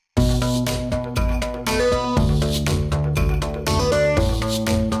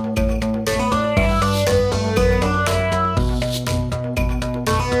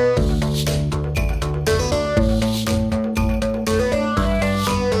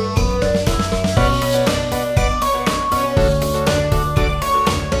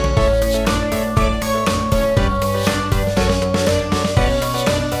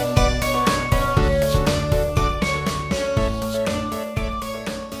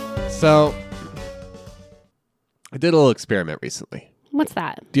So, I did a little experiment recently. What's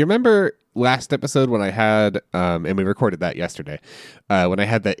that? Do you remember last episode when I had, and we recorded that yesterday, when I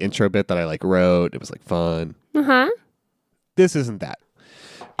had that intro bit that I wrote? It was fun. Uh-huh. This isn't that.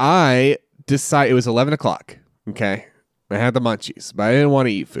 I decided, it was 11 o'clock, okay? I had the munchies, but I didn't want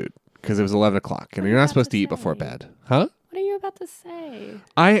to eat food because it was 11 o'clock, and you're not supposed to eat before bed. Huh? What are you about to say?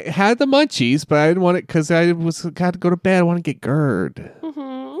 I had the munchies, but I didn't want it because I had to go to bed. I want to get GERD.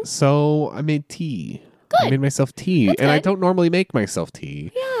 Mm-hmm. So I made tea. Good. I made myself tea. That's and I good. don't normally make myself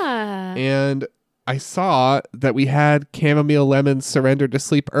tea. Yeah. And I saw that we had chamomile lemon surrender to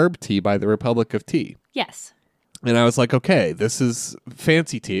sleep herb tea by the Republic of Tea. Yes. And I was like, okay, this is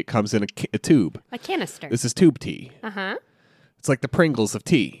fancy tea. It comes in a tube. A canister. This is tube tea. Uh-huh. It's like the Pringles of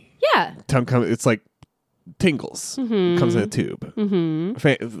tea. Yeah. It's like tingles. Mm-hmm. Comes in a tube.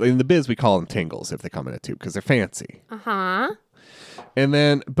 Mm-hmm. In the biz, we call them tingles if they come in a tube because they're fancy. Uh-huh. And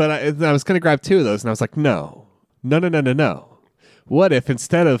then, but I was going to grab two of those, and I was like, no. What if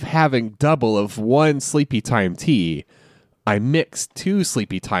instead of having double of one sleepy time tea, I mixed two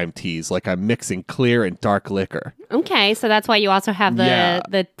sleepy time teas like I'm mixing clear and dark liquor? Okay, so that's why you also have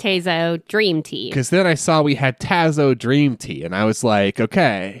the Tazo Dream Tea. Because then I saw we had Tazo Dream Tea, and I was like,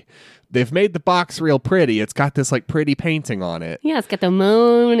 okay, they've made the box real pretty. It's got this pretty painting on it. Yeah, it's got the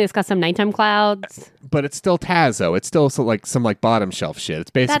moon. It's got some nighttime clouds. But it's still Tazo. It's still some bottom shelf shit.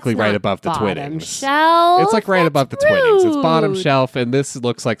 It's basically right above the bottom Twinnings. Shelf. It's right above the Twinnings. It's bottom rude. shelf, and this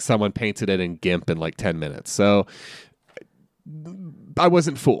looks like someone painted it in GIMP in 10 minutes. So I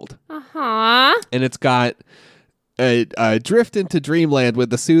wasn't fooled. Uh-huh. And it's got a drift into dreamland with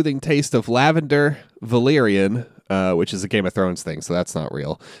the soothing taste of lavender, valerian, which is a Game of Thrones thing, so that's not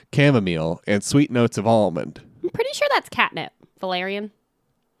real, chamomile, and sweet notes of almond. I'm pretty sure that's catnip. Valerian.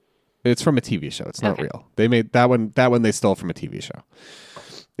 It's from a TV show. It's not Okay. real. They made that one they stole from a TV show.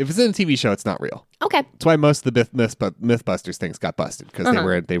 If it's in a TV show, it's not real. Okay. That's why most of the Mythbusters things got busted because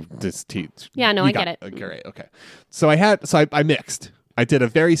they just Yeah, no, I get it. Great, okay. So I mixed. I did a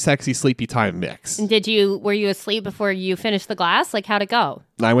very sexy sleepy time mix. And were you asleep before you finished the glass? How'd it go?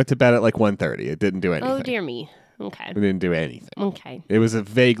 I went to bed at 1:30. It didn't do anything. Oh, dear me. Okay. It didn't do anything. Okay. It was a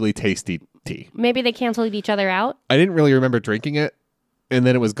vaguely tasty tea. Maybe they canceled each other out? I didn't really remember drinking it, and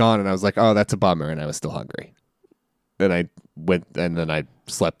then it was gone, and I was like, oh, that's a bummer, and I was still hungry. And I went, and then I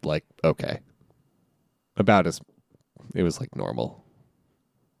slept okay. It was normal.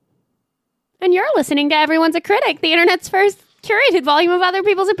 And you're listening to Everyone's a Critic, the internet's first curated volume of other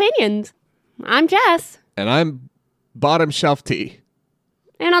people's opinions. I'm Jess. And I'm bottom shelf tea.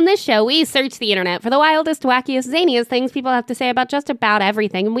 And on this show, we search the internet for the wildest, wackiest, zaniest things people have to say about just about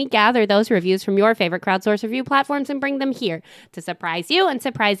everything. And we gather those reviews from your favorite crowdsource review platforms and bring them here to surprise you and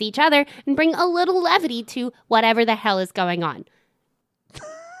surprise each other and bring a little levity to whatever the hell is going on.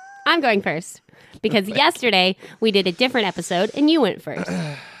 I'm going first because yesterday we did a different episode and you went first.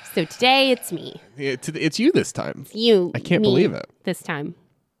 So today it's me. It's you this time. It's you. I can't me believe it. This time.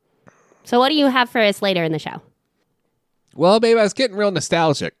 So what do you have for us later in the show? Well, babe, I was getting real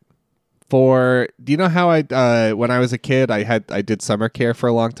nostalgic. Do you know how when I was a kid, I did summer care for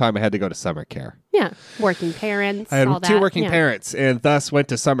a long time. I had to go to summer care. Yeah, working parents. I had all two that. working Yeah. parents, and thus went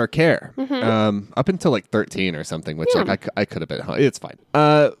to summer care up until 13 or something, which Yeah. I could have been. It's fine.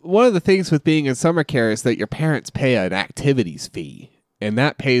 One of the things with being in summer care is that your parents pay an activities fee, and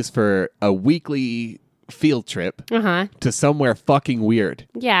that pays for a weekly field trip to somewhere fucking weird.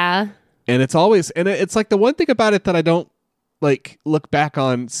 Yeah. And it's always, and it's the one thing about it that I don't look back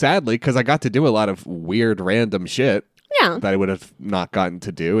on sadly, because I got to do a lot of weird random shit Yeah. that I would have not gotten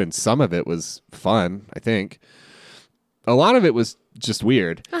to do, and some of it was fun. I think a lot of it was just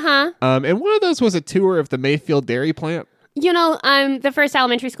weird. And one of those was a tour of the Mayfield dairy plant. You know, the first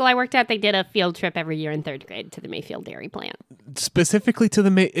elementary school I worked at, they did a field trip every year in 3rd grade to the Mayfield dairy plant. Specifically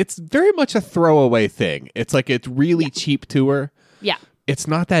to it's very much a throwaway thing. It's a really cheap tour. Yeah. It's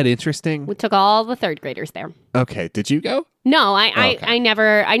not that interesting. We took all the 3rd graders there. Okay, did you go? No, Okay. I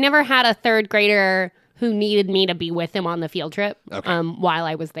never had a 3rd grader who needed me to be with him on the field trip while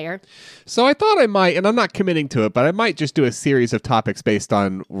I was there. So I thought I might, and I'm not committing to it, but I might just do a series of topics based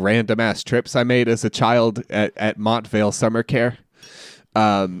on random ass trips I made as a child at Montvale Summer Care.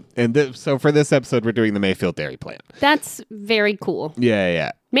 So for this episode, we're doing the Mayfield Dairy Plant. That's very cool.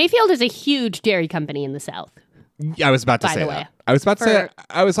 Yeah. Mayfield is a huge dairy company in the South. I was about to say that. I was about to say.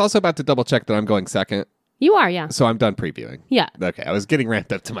 I was also about to double check that I'm going second. You are, yeah. So I'm done previewing. Yeah. Okay. I was getting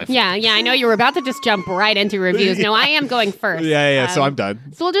ramped up to my. Yeah. I know you were about to just jump right into reviews. No, I am going first. Yeah. So I'm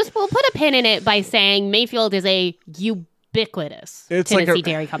done. So we'll put a pin in it by saying Mayfield is a ubiquitous Tennessee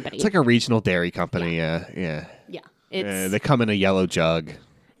dairy company. It's like a regional dairy company. Yeah. They come in a yellow jug.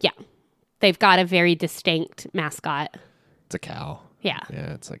 Yeah. They've got a very distinct mascot. It's a cow. Yeah.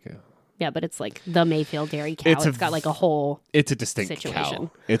 Yeah. It's like a. Yeah, but it's like the Mayfield dairy cow. It's got like a whole. It's a distinct situation.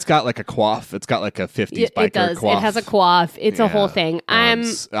 Cow. It's got like a coif. It's got like a 50s biker It does. coif. It has a coif. It's a whole thing. I'm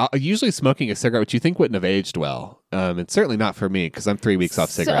usually smoking a cigarette, which you think wouldn't have aged well. It's certainly not for me because I'm 3 weeks off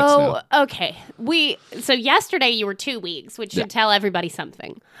cigarettes now. Okay. So yesterday you were 2 weeks, which should tell everybody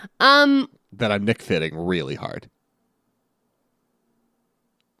something. That I'm Nick fitting really hard.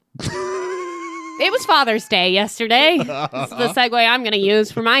 It was Father's Day yesterday. This is the segue I'm going to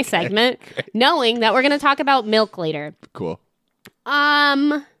use for my segment, knowing that we're going to talk about milk later. Cool.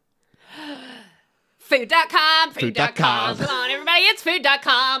 Food.com. Food.com. Come on, everybody, it's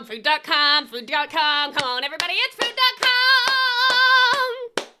food.com. Food.com. Come on, everybody, it's food.com.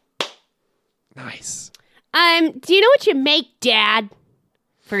 Nice. Do you know what you make Dad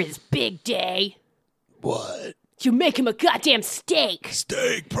for his big day? What? You make him a goddamn steak.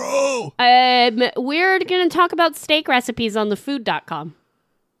 Steak, bro. We're going to talk about steak recipes on the food.com.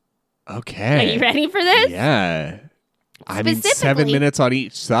 Okay. Are you ready for this? Yeah. I mean, 7 minutes on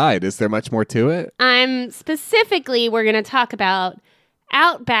each side. Is there much more to it? Specifically, we're going to talk about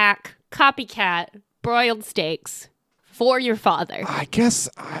Outback copycat broiled steaks for your father. I guess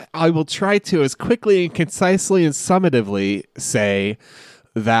I will try to, as quickly and concisely and summatively, say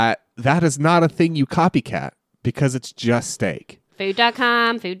that is not a thing you copycat. Because it's just steak.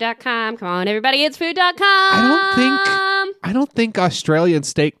 Food.com. Come on, everybody, it's food.com. I don't think Australian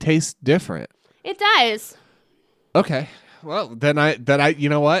steak tastes different. It does. Okay. Well, then I you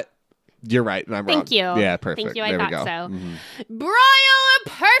know what? You're right. I'm wrong. Thank you. Yeah, perfect. Thank you. I there thought so. Mm-hmm. Broil a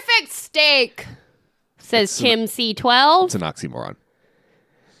perfect steak, says Tim C12. It's an oxymoron.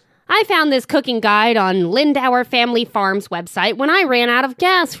 I found this cooking guide on Lindauer Family Farms website when I ran out of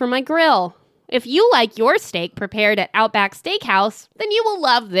gas for my grill. If you like your steak prepared at Outback Steakhouse, then you will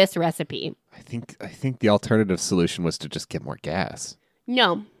love this recipe. I think the alternative solution was to just get more gas.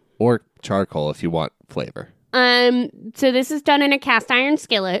 No. Or charcoal if you want flavor. So this is done in a cast iron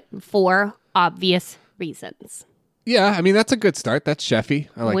skillet for obvious reasons. Yeah, I mean, that's a good start. That's chefy.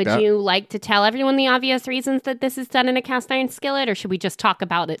 I like that. Would you like to tell everyone the obvious reasons that this is done in a cast iron skillet, or should we just talk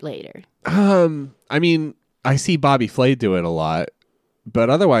about it later? I mean, I see Bobby Flay do it a lot.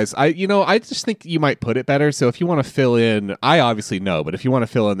 But otherwise, I just think you might put it better. So if you want to fill in, I obviously know, but if you want to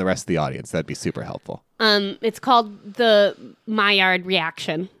fill in the rest of the audience, that'd be super helpful. It's called the Maillard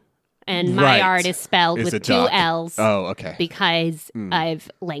reaction. And Maillard is spelled with 2 L's. Oh, okay. Because of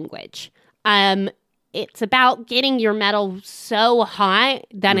language. It's about getting your metal so hot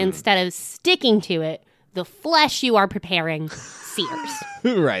that instead of sticking to it, the flesh you are preparing sears.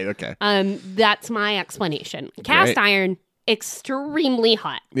 Right, okay. That's my explanation. Cast iron, extremely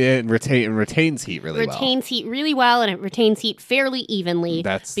hot. Yeah, and retains heat really well. Retains heat really well, and it retains heat fairly evenly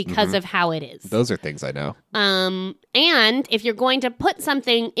because of how it is. Those are things I know. And if you're going to put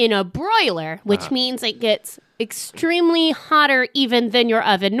something in a broiler, which means it gets extremely hotter even than your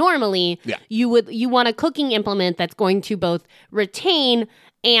oven normally, you want a cooking implement that's going to both retain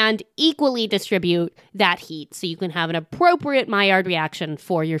and equally distribute that heat so you can have an appropriate Maillard reaction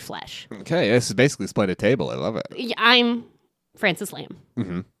for your flesh. Okay, this is basically Splendid Table. I love it. I'm Francis Lamb.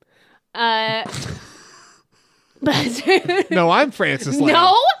 Mm-hmm. But no, I'm Francis Lamb.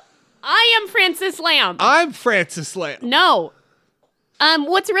 No, I am Francis Lamb. I'm Francis Lamb. No.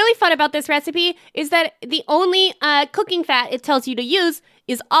 What's really fun about this recipe is that the only cooking fat it tells you to use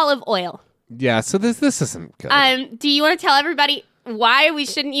is olive oil. Yeah, so this isn't good. Do you want to tell everybody why we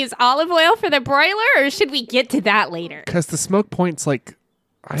shouldn't use olive oil for the broiler, or should we get to that later? Because the smoke point's like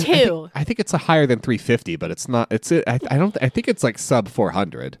 2. I think it's a higher than 350, but it's not. I think it's like sub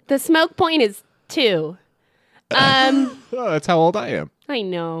 400. The smoke point is 2. Oh, that's how old I am. I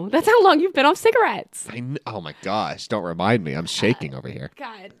know. That's how long you've been off cigarettes. Oh my gosh! Don't remind me. I'm shaking over here.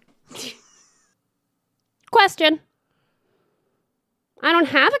 God. Question. I don't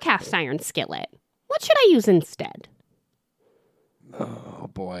have a cast iron skillet. What should I use instead? Oh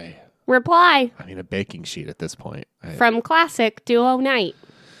boy. Reply. I mean, a baking sheet at this point. From Classic Duo Night.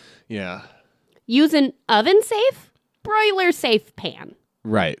 Yeah. Use an oven-safe, broiler-safe pan.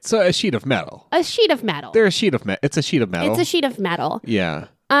 Right. So a sheet of metal. A sheet of metal. They're a sheet of metal. It's a sheet of metal. It's a sheet of metal. Yeah.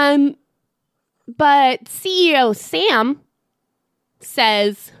 But CEO Sam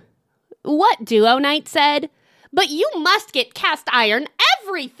says, what Duo Night said, but you must get cast iron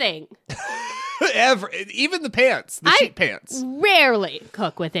everything. Even the pants, the sheet pants. Rarely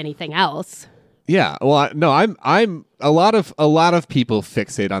cook with anything else. Yeah, well, no, I'm a lot of people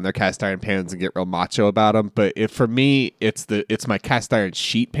fixate on their cast iron pans and get real macho about them. But for me, it's my cast iron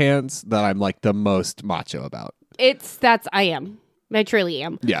sheet pans that I'm like the most macho about. I truly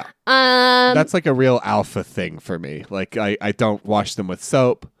am. Yeah, that's like a real alpha thing for me. Like I don't wash them with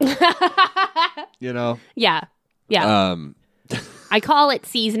soap. You know. Yeah. I call it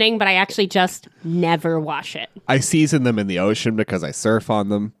seasoning, but I actually just never wash it. I season them in the ocean because I surf on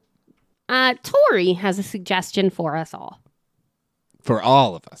them. Tori has a suggestion for us all. For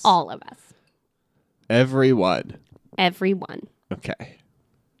all of us. All of us. Everyone. Okay.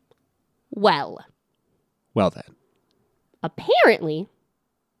 Well then. Apparently,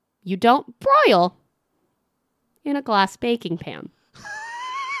 you don't broil in a glass baking pan.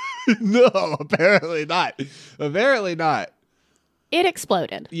 No, apparently not. It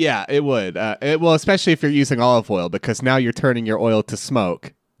exploded. Yeah, it would. Well, especially if you're using olive oil, because now you're turning your oil to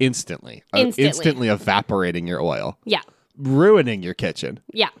smoke instantly. Instantly evaporating your oil. Yeah. Ruining your kitchen.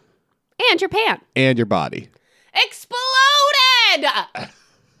 Yeah. And your pan. And your body. Exploded!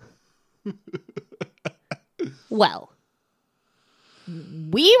 Well,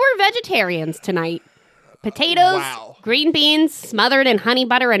 we were vegetarians tonight. Potatoes, green beans, smothered in honey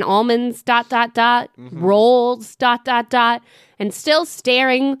butter and almonds, ... rolls, ... and still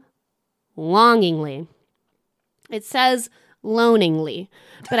staring longingly. It says loningly,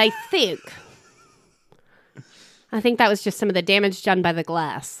 but I think that was just some of the damage done by the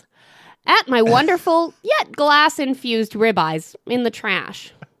glass. At my wonderful, yet glass-infused ribeyes in the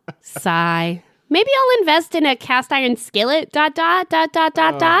trash. Sigh. Maybe I'll invest in a cast iron skillet, ... Oh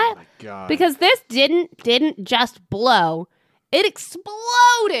my God. Because this didn't just blow. It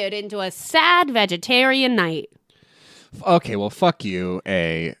exploded into a sad vegetarian night. Okay, well, fuck you,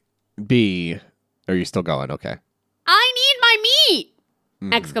 A. B. Are you still going? Okay. I need my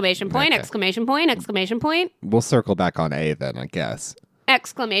meat! Exclamation point, okay. Exclamation point, exclamation point. We'll circle back on A then, I guess.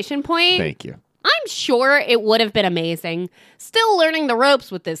 Exclamation point. Thank you. I'm sure it would have been amazing. Still learning the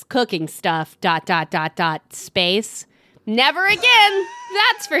ropes with this cooking stuff, ... space. Never again,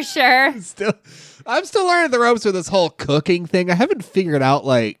 that's for sure. I'm still learning the ropes with this whole cooking thing. I haven't figured out,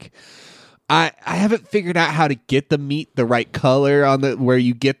 like... I haven't figured out how to get the meat the right color on where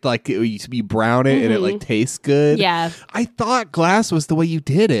you get like you brown it and it like tastes good. Yeah. I thought glass was the way you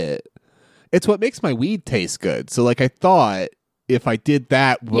did it. It's what makes my weed taste good. So like I thought if I did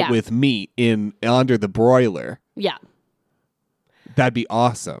that with meat under the broiler. Yeah. That'd be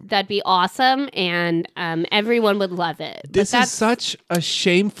awesome. And everyone would love it. This is such a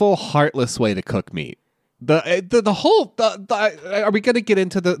shameful, heartless way to cook meat. The whole are we going to get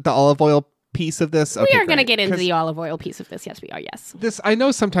into the olive oil piece of this? We are going to get into the olive oil piece of this. Yes, we are. Yes. I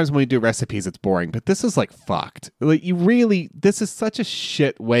know sometimes when we do recipes, it's boring, but this is like fucked. Like this is such a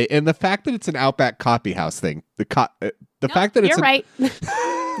shit way. And the fact that it's an Outback Coffee House thing, fact that it's you're right.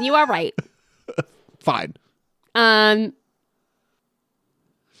 You are right. Fine. I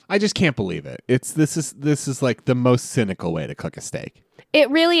just can't believe it. This is like the most cynical way to cook a steak. It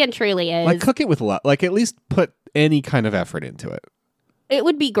really and truly is. Like cook it with love. Like at least put any kind of effort into it. It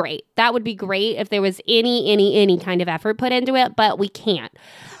would be great. That would be great if there was any kind of effort put into it, but we can't.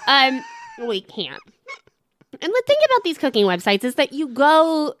 We can't. And the thing about these cooking websites is that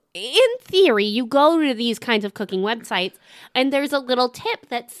in theory, you go to these kinds of cooking websites and there's a little tip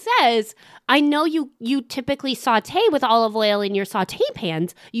that says, I know you typically saute with olive oil in your saute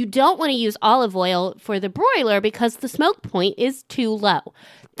pans. You don't want to use olive oil for the broiler because the smoke point is too low.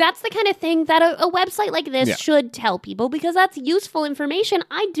 That's the kind of thing that a website like this should tell people because that's useful information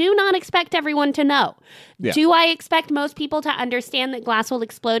I do not expect everyone to know. Yeah. Do I expect most people to understand that glass will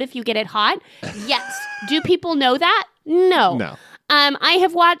explode if you get it hot? Yes. Do people know that? No. I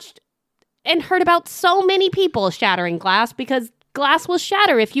have watched and heard about so many people shattering glass because glass will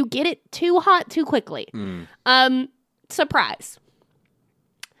shatter if you get it too hot too quickly. Surprise.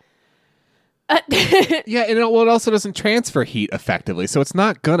 Yeah, and it also doesn't transfer heat effectively, so it's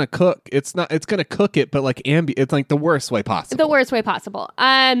not gonna cook. It's gonna cook it, but like it's like the worst way possible. The worst way possible.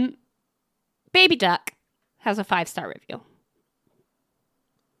 Baby Duck has a 5-star review.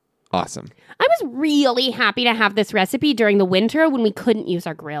 Awesome. I was really happy to have this recipe during the winter when we couldn't use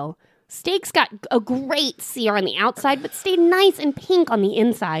our grill. Steaks got a great sear on the outside, but stayed nice and pink on the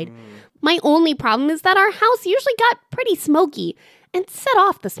inside. My only problem is that our house usually got pretty smoky. and set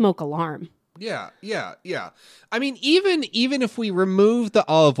off the smoke alarm. Yeah. I mean, even if we remove the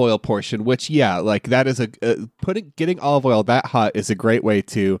olive oil portion, which, like that is getting olive oil that hot is a great way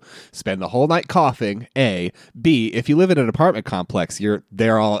to spend the whole night coughing. A. B. If you live in an apartment complex,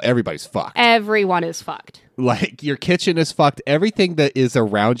 everybody's fucked. Everyone is fucked. Like your kitchen is fucked. Everything that is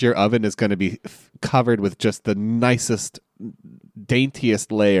around your oven is going to be covered with just the nicest,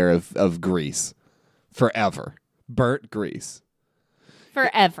 daintiest layer of grease forever. Burnt grease.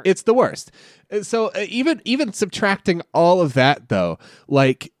 Forever. It's the worst. So even subtracting all of that, though,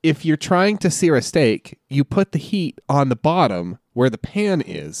 like if you're trying to sear a steak, you put the heat on the bottom where the pan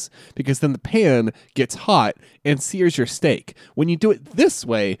is, because then the pan gets hot and sears your steak. When you do it this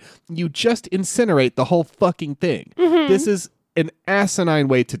way, you just incinerate the whole fucking thing. Mm-hmm. This is an asinine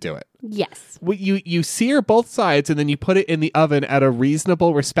way to do it. Yes. You sear both sides and then you put it in the oven at a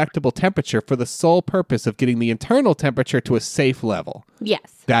reasonable, respectable temperature for the sole purpose of getting the internal temperature to a safe level.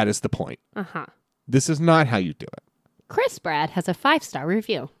 Yes. That is the point. Uh-huh. This is not how you do it. Chris Brad has a 5-star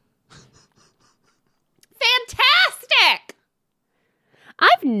review. Fantastic!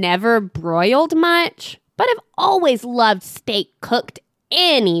 I've never broiled much, but I've always loved steak cooked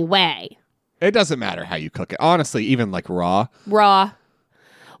anyway. It doesn't matter how you cook it. Honestly, even like raw. Raw.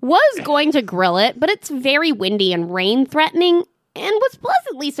 Was going to grill it, but it's very windy and rain threatening, and was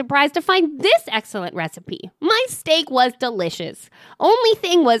pleasantly surprised to find this excellent recipe. My steak was delicious. Only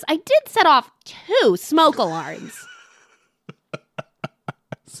thing was, I did set off 2 smoke alarms.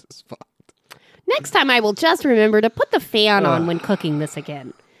 This is fucked. Next time I will just remember to put the fan on when cooking this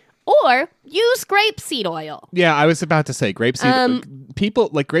again. Or use grapeseed oil. Yeah, I was about to say grapeseed.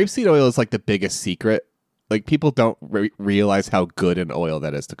 People like grapeseed oil is like the biggest secret. Like people don't realize how good an oil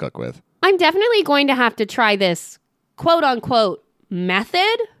that is to cook with. I'm definitely going to have to try this quote unquote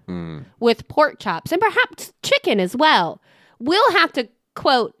method with pork chops and perhaps chicken as well. We'll have to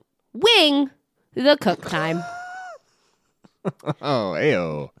quote wing the cook time. Oh,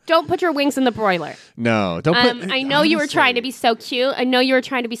 ayo. Don't put your wings in the broiler. No, don't put... I know you were trying to be so cute. I know you were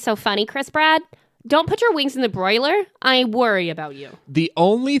trying to be so funny, Chris Brad. Don't put your wings in the broiler. I worry about you. The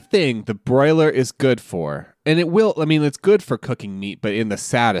only thing the broiler is good for, and it's good for cooking meat, but in the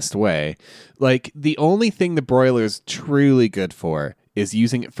saddest way. Like, the only thing the broiler is truly good for is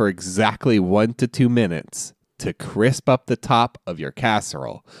using it for exactly 1 to 2 minutes to crisp up the top of your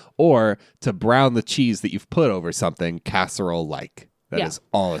casserole or to brown the cheese that you've put over something casserole-like. That is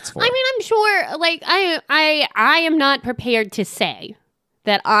all it's for. I mean, I'm sure, like, I am not prepared to say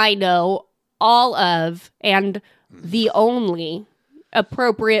that I know all of and the only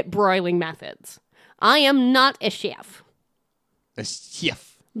appropriate broiling methods. I am not a chef. A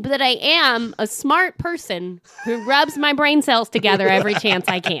chef. But I am a smart person who rubs my brain cells together every chance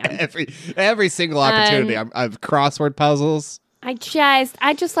I can. Every single opportunity. I've crossword puzzles. I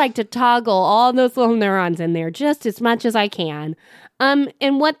just like to toggle all those little neurons in there just as much as I can.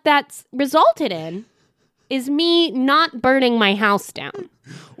 And what that's resulted in is me not burning my house down.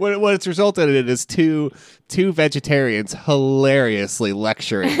 What it's resulted in is two vegetarians hilariously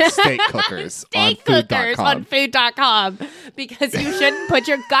lecturing steak cookers on food.com because you shouldn't put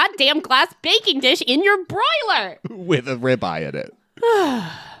your goddamn glass baking dish in your broiler with a ribeye in it.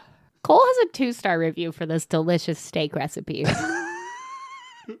 Cole has a 2-star review for this delicious steak recipe.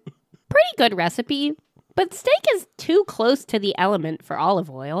 Pretty good recipe, but steak is too close to the element for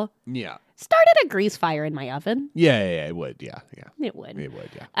olive oil. Yeah. Started a grease fire in my oven. Yeah, it would. Yeah. It would,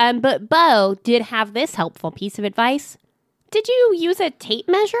 yeah. But Bo did have this helpful piece of advice. Did you use a tape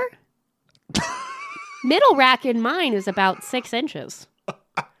measure? Middle rack in mine is about 6 inches.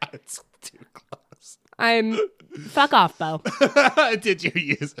 It's too close. Fuck off, Bo. Did you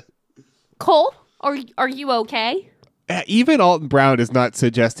use it? Cole, are you okay? Even Alton Brown is not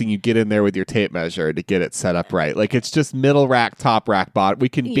suggesting you get in there with your tape measure to get it set up right. Like, it's just middle rack, top rack, bottom. We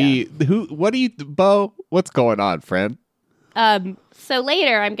can be... Bo? What's going on, friend? So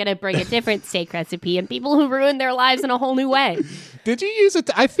later, I'm going to bring a different steak recipe and people who ruin their lives in a whole new way. Did you use it?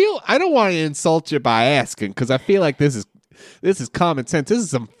 I don't want to insult you by asking, because I feel like this is common sense. This is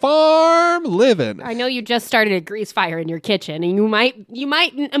some farm living. I know you just started a grease fire in your kitchen, and you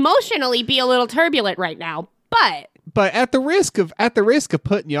might emotionally be a little turbulent right now, But at the risk of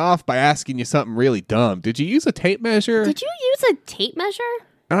putting you off by asking you something really dumb, did you use a tape measure? Did you use a tape measure?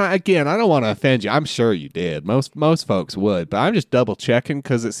 Again, I don't want to offend you. I'm sure you did. Most folks would, but I'm just double checking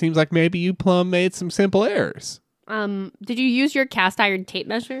because it seems like maybe you plumb made some simple errors. Did you use your cast iron tape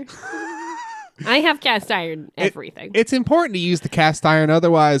measure? I have cast iron everything. It's important to use the cast iron.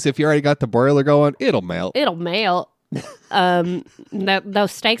 Otherwise, if you already got the broiler going, it'll melt. It'll melt.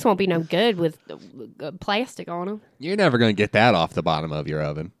 those steaks won't be no good with plastic on them. You're never going to get that off the bottom of your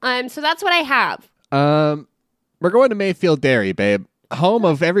oven. So that's what I have. We're going to Mayfield Dairy, babe. Home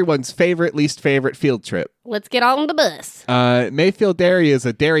of everyone's least favorite field trip. Let's get on the bus. Mayfield Dairy is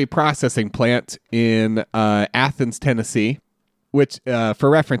a dairy processing plant in Athens, Tennessee, which, for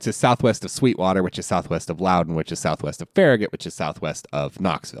reference, is southwest of Sweetwater, which is southwest of Loudon, which is southwest of Farragut, which is southwest of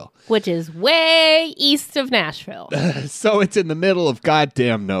Knoxville. Which is way east of Nashville. So it's in the middle of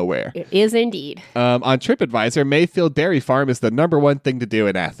goddamn nowhere. It is indeed. On TripAdvisor, Mayfield Dairy Farm is the number one thing to do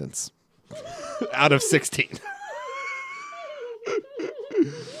in Athens. Out of 16.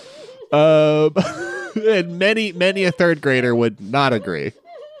 And many a third grader would not agree.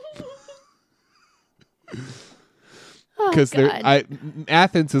 Because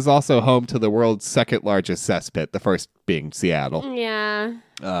Athens is also home to the world's second largest cesspit, the first being Seattle. Yeah.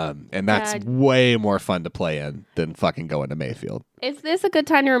 And that's way more fun to play in than fucking going to Mayfield. Is this a good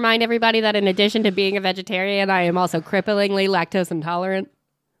time to remind everybody that in addition to being a vegetarian, I am also cripplingly lactose intolerant?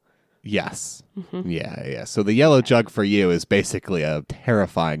 Yes. Mm-hmm. Yeah. So the yellow jug for you is basically a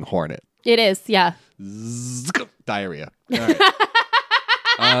terrifying hornet. It is, yeah. Diarrhea.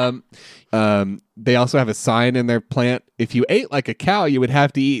 All right. They also have a sign in their plant. If you ate like a cow, you would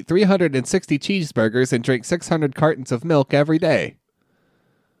have to eat 360 cheeseburgers and drink 600 cartons of milk every day.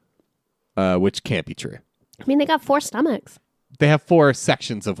 Which can't be true. I mean, they got 4 stomachs. They have 4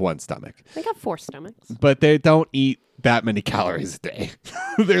 sections of one stomach. They got 4 stomachs. But they don't eat that many calories a day.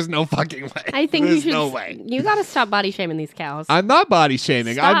 There's no fucking way. I think There's no way. You got to stop body shaming these cows. I'm not body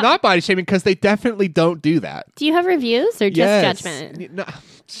shaming. Stop. I'm not body shaming because they definitely don't do that. Do you have reviews or just judgment? No,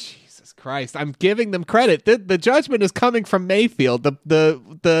 Jesus Christ. I'm giving them credit. The judgment is coming from Mayfield.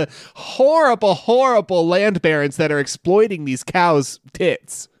 The horrible, horrible land barons that are exploiting these cows'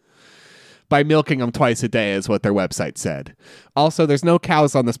 tits by milking them twice a day is what their website said. Also, there's no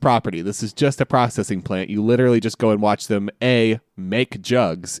cows on this property. This is just a processing plant. You literally just go and watch them, A, make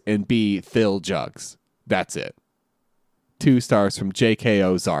jugs, and B, fill jugs. That's it. 2 stars from JK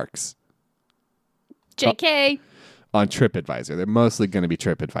Ozarks. JK. On TripAdvisor. They're mostly going to be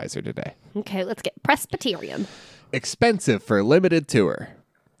TripAdvisor today. Okay, let's get Presbyterian. Expensive for limited tour.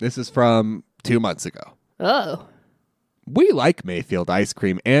 This is from 2 months ago. Oh. We like Mayfield ice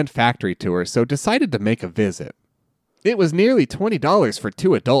cream and factory tours, so decided to make a visit. It was nearly $20 for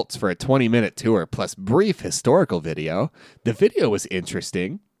 2 adults for a 20-minute tour, plus brief historical video. The video was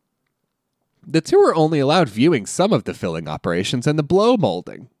interesting. The tour only allowed viewing some of the filling operations and the blow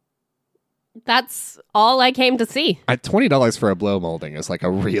molding. That's all I came to see. At $20 for a blow molding is like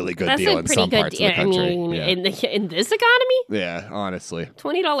a really good deal in some parts of the country. I mean, in this economy? Yeah, honestly.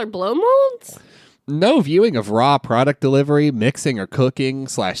 $20 blow molds? No viewing of raw product delivery, mixing or cooking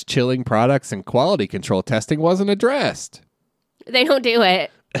 / chilling products, and quality control testing wasn't addressed. They don't do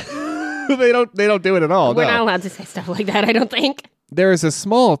it. They don't do it at all. We're not allowed to say stuff like that, I don't think. There is a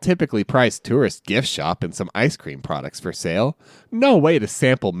small, typically priced tourist gift shop and some ice cream products for sale. No way to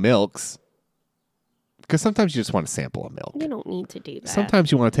sample milks. Because sometimes you just want to sample a milk. You don't need to do that.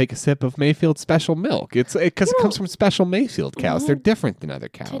 Sometimes you want to take a sip of Mayfield special milk. Because it comes from special Mayfield cows. They're different than other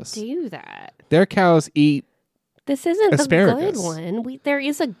cows. To do that. Their cows eat This isn't asparagus. the good one. There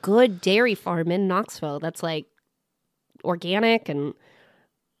is a good dairy farm in Knoxville that's like organic and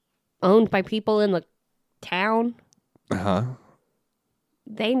owned by people in the town. Uh-huh.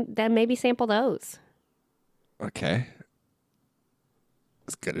 Then maybe sample those. Okay.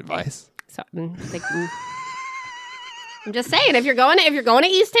 That's good advice. So, I'm just saying, if you're going to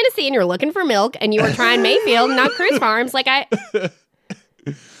East Tennessee and you're looking for milk and you are trying Mayfield, not Cruise Farms,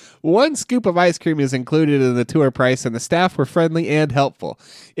 One scoop of ice cream is included in the tour price, and the staff were friendly and helpful.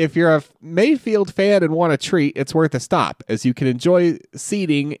 If you're a Mayfield fan and want a treat, it's worth a stop, as you can enjoy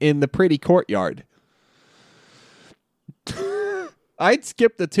seating in the pretty courtyard. I'd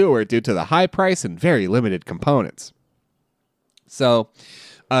skip the tour due to the high price and very limited components. So,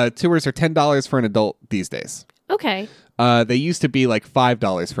 tours are $10 for an adult these days. Okay. They used to be like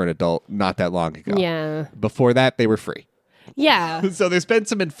 $5 for an adult not that long ago. Yeah. Before that, they were free. Yeah. So there's been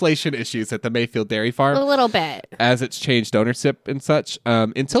some inflation issues at the Mayfield Dairy Farm. A little bit. As it's changed ownership and such.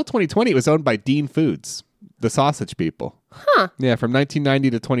 Until 2020, it was owned by Dean Foods, the sausage people. Huh. Yeah, from 1990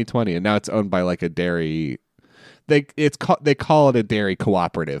 to 2020. And now it's owned by like a dairy... They call it a dairy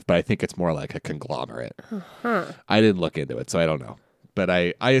cooperative, but I think it's more like a conglomerate. Huh. I didn't look into it, so I don't know. But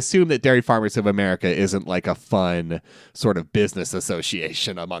I assume that Dairy Farmers of America isn't like a fun sort of business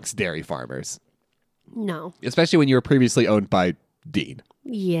association amongst dairy farmers. No. Especially when you were previously owned by Dean.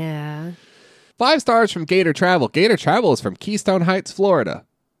 Yeah. 5 stars from Gator Travel. Gator Travel is from Keystone Heights, Florida.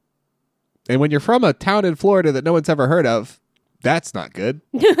 And when you're from a town in Florida that no one's ever heard of, that's not good.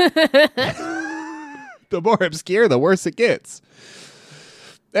 The more obscure, the worse it gets.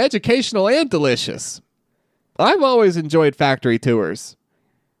 Educational and delicious. I've always enjoyed factory tours.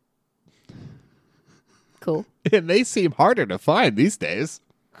 Cool. And they seem harder to find these days.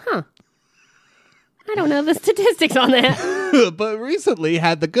 Huh. I don't know the statistics on that. But recently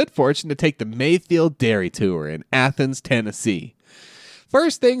had the good fortune to take the Mayfield Dairy Tour in Athens, Tennessee.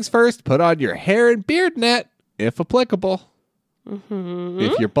 First things first, put on your hair and beard net, if applicable. Mm-hmm.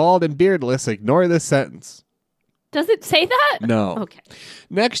 If you're bald and beardless, ignore this sentence. Does it say that? No. Okay.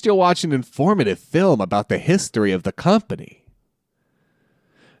 Next, you'll watch an informative film about the history of the company.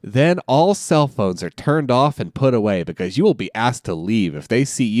 Then all cell phones are turned off and put away because you will be asked to leave if they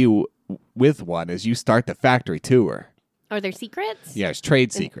see you with one as you start the factory tour. Are there secrets? Yes,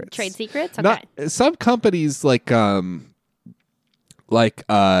 trade secrets. Trade secrets? Okay. Some companies like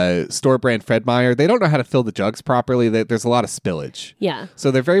store brand Fred Meyer, they don't know how to fill the jugs properly. There's a lot of spillage. Yeah. So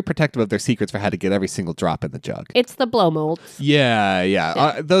they're very protective of their secrets for how to get every single drop in the jug. It's the blow molds.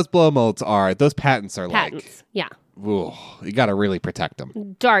 Yeah. Those blow molds those patents are patents. Yeah. Ooh, you got to really protect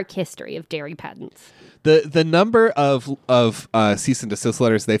them. Dark history of dairy patents. The number of cease and desist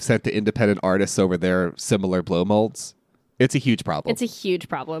letters they've sent to independent artists over their similar blow molds, it's a huge problem. It's a huge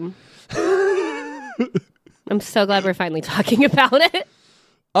problem. I'm so glad we're finally talking about it.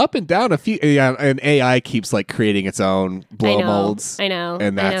 Up and down and AI keeps like creating its own blow molds. I know.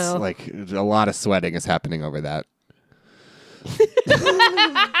 And that's like a lot of sweating is happening over that.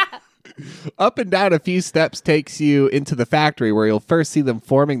 Up and down a few steps takes you into the factory where you'll first see them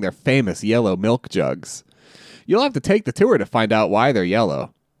forming their famous yellow milk jugs. You'll have to take the tour to find out why they're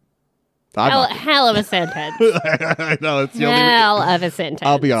yellow. Hell of a sentence. I know, it's the hell of a sentence.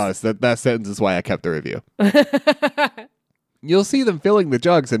 I'll be honest, that sentence is why I kept the review. You'll see them filling the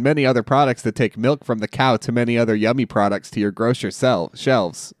jugs and many other products that take milk from the cow to many other yummy products to your grocer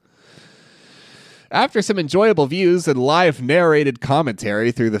shelves. After some enjoyable views and live narrated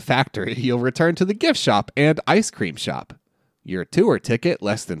commentary through the factory, you'll return to the gift shop and ice cream shop. Your tour ticket,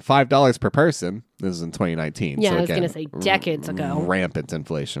 less than $5 per person. This is in 2019. Yeah, so I was going to say decades ago. Rampant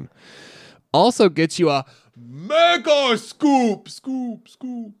inflation. Also gets you a mega scoop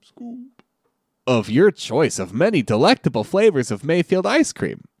of your choice of many delectable flavors of Mayfield ice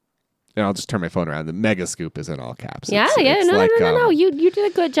cream. And I'll just turn my phone around. The mega scoop is in all caps. No. You did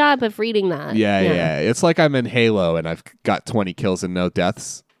a good job of reading that. Yeah. It's like I'm in Halo and I've got 20 kills and no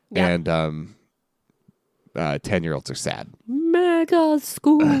deaths. Yeah. And 10-year-olds are sad. Mega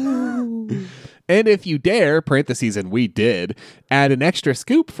scoop. And if you dare, parentheses, and we did, add an extra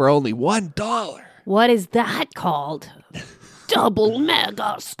scoop for only $1. What is that called? Double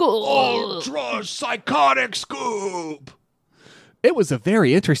mega scoop. Ultra psychotic scoop. It was a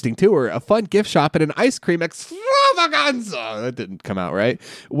very interesting tour, a fun gift shop, and an ice cream extravaganza. That didn't come out right.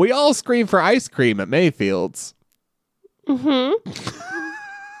 We all scream for ice cream at Mayfield's. Mm-hmm.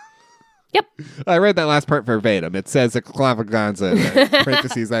 Yep. I read that last part verbatim. It says extravaganza in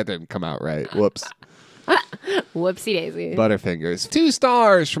parentheses. That didn't come out right. Whoops. Whoopsie daisy. Butterfingers. 2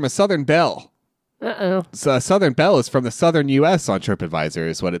 stars from a Southern Belle. Uh-oh. So Southern Belle is from the Southern U.S. on TripAdvisor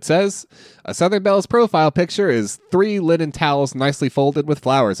is what it says. A Southern Belle's profile picture is 3 linen towels nicely folded with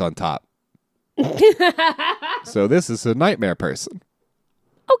flowers on top. So this is a nightmare person.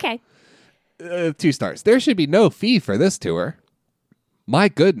 Okay. 2 stars. There should be no fee for this tour. My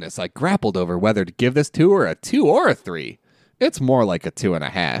goodness, I grappled over whether to give this tour a 2 or a 3. It's more like a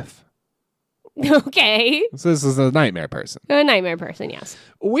 2.5. Okay. So this is a nightmare person. A nightmare person, yes.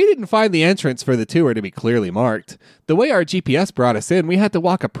 We didn't find the entrance for the tour to be clearly marked. The way our GPS brought us in, we had to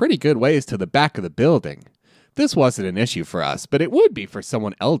walk a pretty good ways to the back of the building. This wasn't an issue for us, but it would be for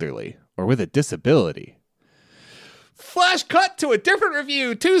someone elderly or with a disability. Flash cut to a different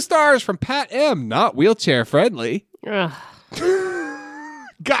review. 2 stars from Pat M. Not wheelchair friendly.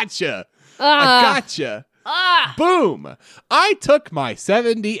 Gotcha. I gotcha. Boom. I took my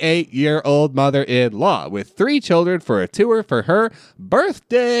 78-year-old mother-in-law with 3 children for a tour for her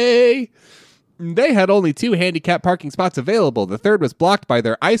birthday. They had only 2 handicap parking spots available. The third was blocked by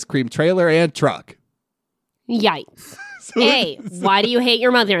their ice cream trailer and truck. Yikes. A, why do you hate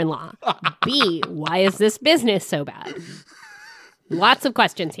your mother-in-law? B, why is this business so bad? Lots of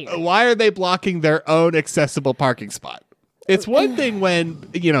questions here. Why are they blocking their own accessible parking spot? It's one thing when,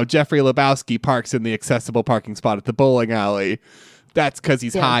 Jeffrey Lebowski parks in the accessible parking spot at the bowling alley. That's because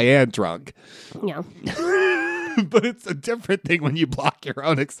he's high and drunk. Yeah. But it's a different thing when you block your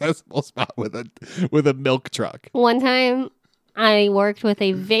own accessible spot with a milk truck. One time, I worked with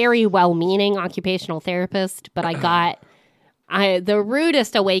a very well-meaning occupational therapist, but I got the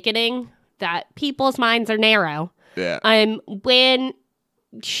rudest awakening that people's minds are narrow. Yeah. When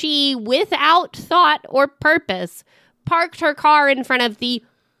she, without thought or purpose, parked her car in front of the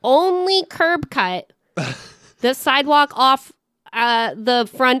only curb cut the sidewalk off the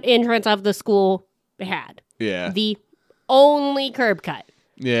front entrance of the school had. Yeah. The only curb cut.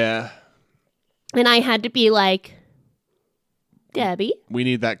 Yeah. And I had to be like, Debbie, we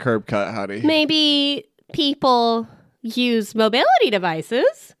need that curb cut, honey. maybe people use mobility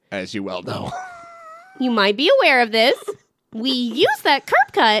devices. As you well know. You might be aware of this. We use that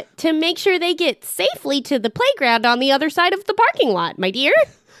curb cut to make sure they get safely to the playground on the other side of the parking lot, my dear.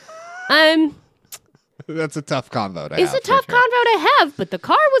 That's a tough convo to have. It's a tough convo to have, but the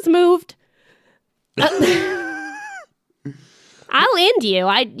car was moved. I'll end you.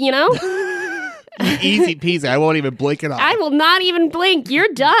 Easy peasy. I won't even blink it off. I will not even blink.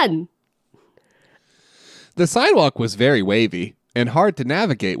 You're done. The sidewalk was very wavy and hard to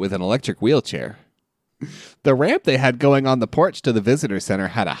navigate with an electric wheelchair. The ramp they had going on the porch to the visitor center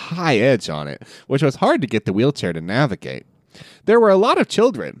had a high edge on it, which was hard to get the wheelchair to navigate. There were a lot of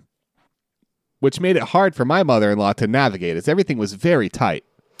children, which made it hard for my mother-in-law to navigate as everything was very tight.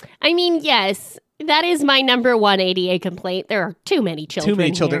 I mean, yes, that is my number one ADA complaint. There are too many children. Too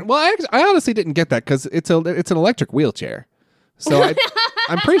many children. Here. Well, I honestly didn't get that because it's an electric wheelchair. So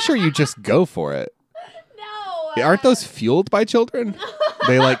I'm pretty sure you just go for it. No. Aren't those fueled by children?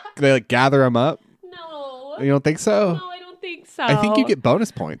 They gather them up. No. You don't think so? No, I don't think so. I think you get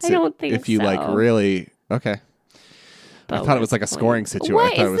bonus points. I don't think if you so. really okay. I thought it was like a scoring situation.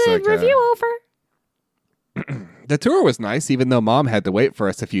 I thought it was like the review over? The tour was nice, even though Mom had to wait for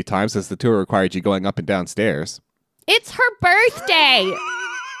us a few times as the tour required you going up and down stairs. It's her birthday.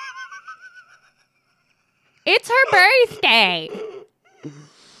 It's her birthday.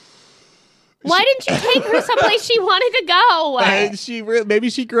 Why didn't you take her someplace she wanted to go? Maybe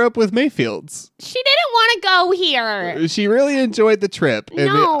she grew up with Mayfields. She didn't want to go here. She really enjoyed the trip and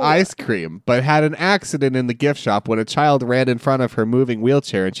the ice cream, but had an accident in the gift shop when a child ran in front of her moving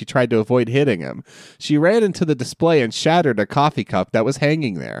wheelchair and she tried to avoid hitting him. She ran into the display and shattered a coffee cup that was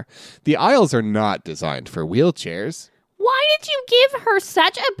hanging there. The aisles are not designed for wheelchairs. Why did you give her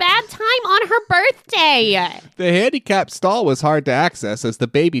such a bad time on her birthday? The handicapped stall was hard to access as the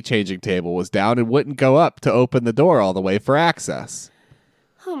baby changing table was down and wouldn't go up to open the door all the way for access.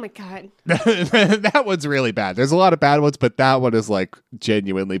 Oh my God. That one's really bad. There's a lot of bad ones, but that one is like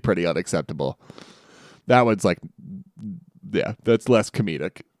genuinely pretty unacceptable. That one's like, yeah, that's less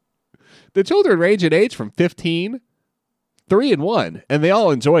comedic. The children range in age from 15, 3, and 1, and they all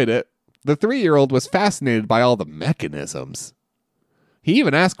enjoyed it. The 3-year-old was fascinated by all the mechanisms. He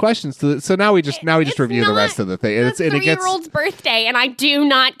even asked questions so now we just review the rest of the thing. It's the 3-year-old's birthday, and I do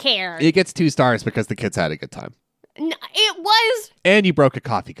not care. It gets 2 stars because the kids had a good time. It was. And you broke a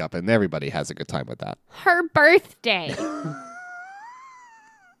coffee cup, and everybody has a good time with that. Her birthday.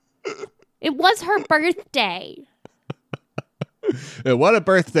 It was her birthday. And what a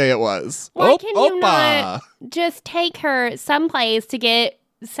birthday it was. Why can you not just take her someplace to get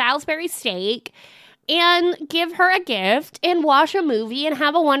Salisbury steak and give her a gift and watch a movie and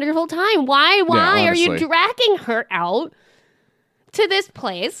have a wonderful time? Why are you dragging her out to this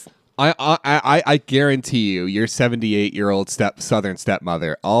place? I guarantee you, your 78-year-old Southern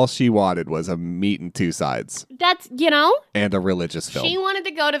stepmother, all she wanted was a meat and 2 sides. That's, and a religious film. She wanted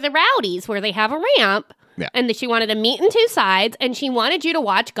to go to the Rowdies where they have a ramp. Yeah. And she wanted a meat and 2 sides, and she wanted you to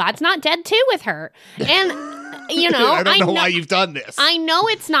watch God's Not Dead 2 with her. And, I don't know why you've done this. I know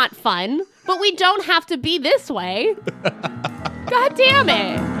it's not fun, but we don't have to be this way. God damn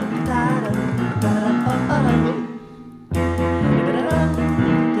it.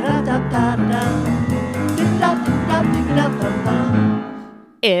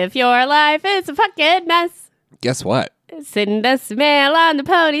 If your life is a fucking mess, guess what? Send a smell on the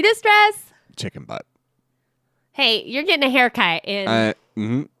pony distress. Chicken butt. Hey, you're getting a haircut in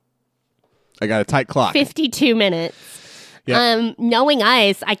I got a tight clock. 52 minutes. Yep. Knowing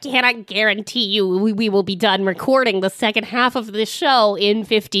us, I cannot guarantee you we will be done recording the second half of this show in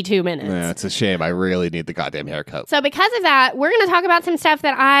 52 minutes. Yeah, it's a shame. I really need the goddamn haircut. So because of that, we're going to talk about some stuff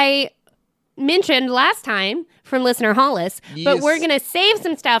that I mentioned last time from listener Hollis, but we're going to save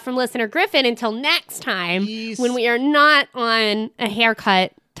some stuff from listener Griffin until next time when we are not on a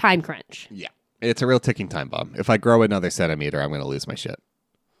haircut time crunch. Yeah. It's a real ticking time bomb. If I grow another centimeter, I'm going to lose my shit.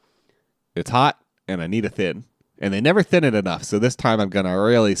 It's hot, and I need a thin. And they never thin it enough, so this time I'm going to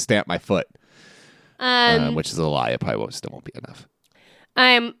really stamp my foot. Which is a lie. It probably still won't be enough.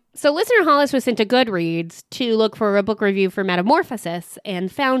 So listener Hollis was sent to Goodreads to look for a book review for Metamorphosis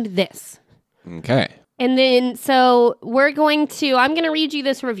and found this. Okay. And then, so I'm going to read you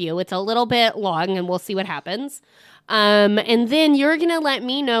this review. It's a little bit long and we'll see what happens. And then you're going to let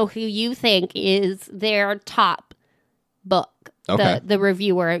me know who you think is their top book. Okay. The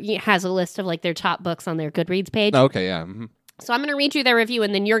reviewer has a list of like their top books on their Goodreads page. Okay, yeah. Mm-hmm. So I'm going to read you their review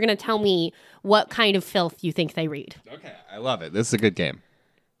and then you're going to tell me what kind of filth you think they read. Okay, I love it. This is a good game.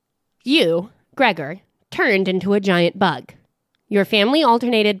 You, Gregor, turned into a giant bug. Your family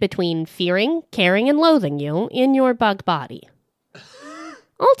alternated between fearing, caring, and loathing you in your bug body.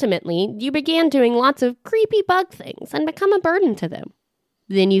 Ultimately, you began doing lots of creepy bug things and become a burden to them.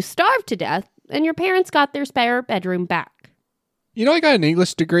 Then you starved to death, and your parents got their spare bedroom back. You know, I got an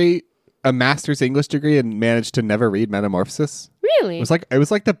English degree, a master's English degree, and managed to never read Metamorphosis. Really? It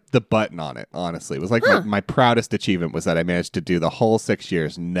was like the button on it, honestly. It was like my proudest achievement was that I managed to do the whole 6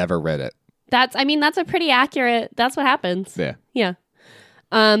 years, never read it. That's a pretty accurate, that's what happens. Yeah. Yeah.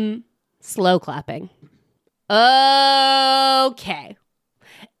 Slow clapping. Okay.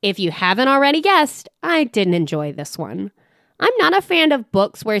 If you haven't already guessed, I didn't enjoy this one. I'm not a fan of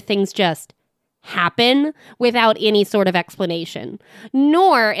books where things just happen without any sort of explanation,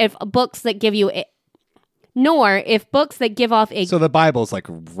 nor if books that give off a... So the Bible's like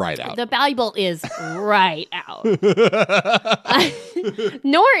right out. The Bible is right out.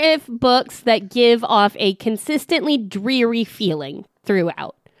 Nor if books that give off a consistently dreary feeling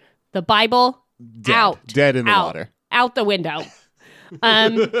throughout. The Bible, Dead in the water. Out the window.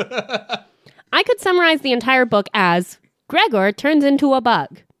 I could summarize the entire book as Gregor turns into a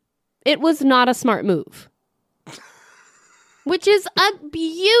bug. It was not a smart move. Which is a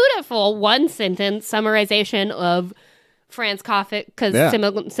beautiful one-sentence summarization of Franz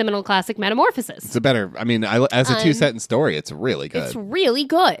Kafka's seminal classic Metamorphosis. It's a better, as a two-sentence story, it's really good. It's really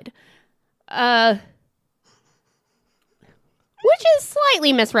good. Which is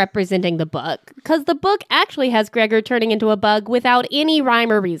slightly misrepresenting the book, because the book actually has Gregor turning into a bug without any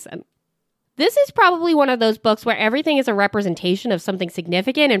rhyme or reason. This is probably one of those books where everything is a representation of something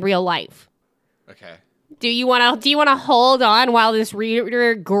significant in real life. Okay. Do you want to hold on while this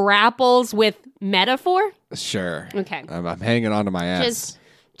reader grapples with metaphor? Sure. Okay. I'm hanging on to my ass.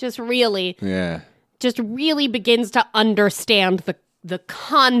 Just really begins to understand the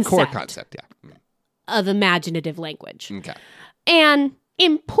concept. Core concept, yeah. Of imaginative language. Okay. An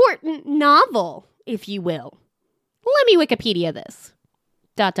important novel, if you will. Let me Wikipedia this. ...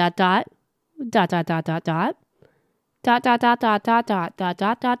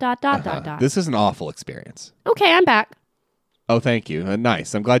 This is an awful experience. Okay, I'm back. Oh, thank you.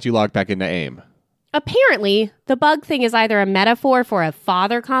 Nice. I'm glad you logged back into AIM. Apparently, the bug thing is either a metaphor for a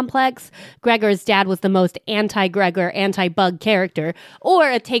father complex, Gregor's dad was the most anti-Gregor, anti-bug character, or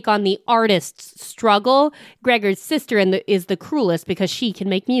a take on the artist's struggle, Gregor's sister is the cruelest because she can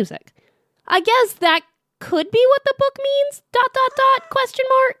make music. I guess that could be what the book means, ... question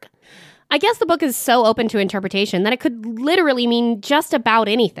mark. I guess the book is so open to interpretation that it could literally mean just about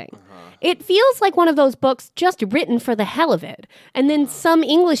anything. It feels like one of those books just written for the hell of it. And then some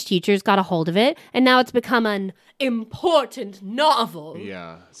English teachers got a hold of it, and now it's become an important novel.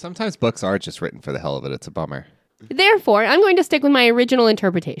 Yeah. Sometimes books are just written for the hell of it. It's a bummer. Therefore, I'm going to stick with my original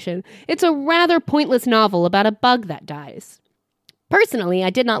interpretation. It's a rather pointless novel about a bug that dies. Personally,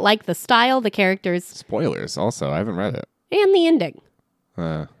 I did not like the style, the characters. Spoilers, also. I haven't read it. And the ending.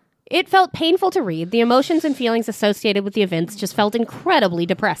 It felt painful to read. The emotions and feelings associated with the events just felt incredibly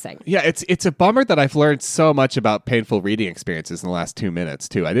depressing. Yeah, it's a bummer that I've learned so much about painful reading experiences in the last 2 minutes,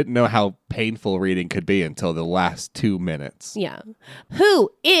 too. I didn't know how painful reading could be until the last 2 minutes. Yeah.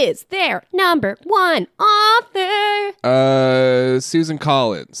 Who is their number one author? Susan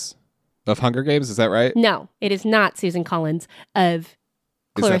Collins of Hunger Games, is that right? No, it is not Susan Collins of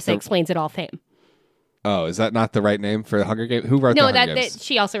Clarissa Explains It All fame. Oh, is that not the right name for the Hunger Games? Who wrote the Hunger Games?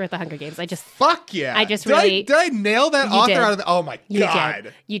 She also wrote the Hunger Games. Fuck yeah! Did I nail that author out of the? Oh my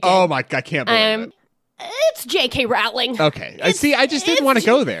god! You did. Oh my god! I can't believe it. It's J.K. Rowling. Okay, I just didn't want to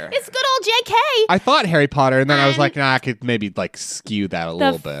go there. It's good old J.K. I thought Harry Potter, and then I was like, nah, I could maybe like skew that a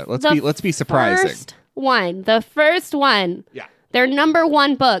little bit. Let's be surprising. The first one. Yeah. Their number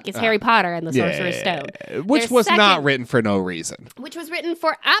one book is Harry Potter and the Sorcerer's Stone. Which was not written for no reason. Which was written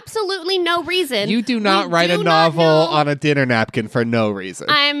for absolutely no reason. You do not write a novel on a dinner napkin for no reason.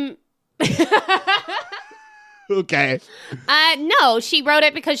 Okay. No, she wrote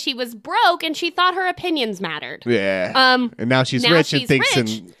it because she was broke and she thought her opinions mattered. Yeah. And now she's rich and thinks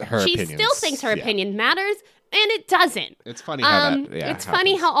her opinions. She still thinks her opinion matters. And it doesn't. It's funny how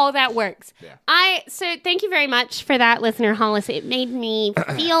funny how all that works. Yeah. So thank you very much for that, listener Hollis. It made me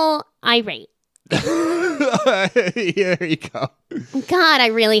feel irate. Here you go. God, I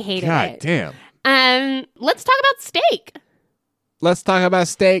really hated it. God damn. Let's talk about steak. Let's talk about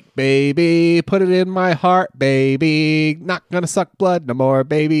steak, baby. Put it in my heart, baby. Not gonna suck blood no more,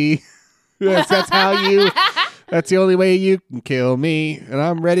 baby. That's the only way you can kill me. And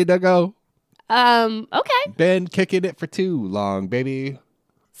I'm ready to go. Okay. Been kicking it for too long, baby.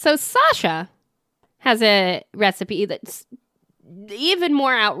 So Sasha has a recipe that's even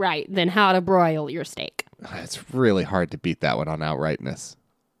more outright than how to broil your steak. It's really hard to beat that one on outrightness.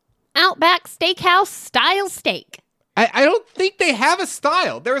 Outback Steakhouse style steak. I don't think they have a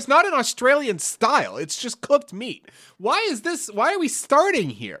style. There is not an Australian style. It's just cooked meat. Why are we starting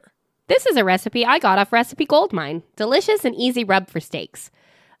here? This is a recipe I got off Recipe Goldmine. Delicious and easy rub for steaks.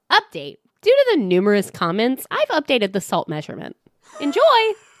 Update. Due to the numerous comments, I've updated the salt measurement. Enjoy!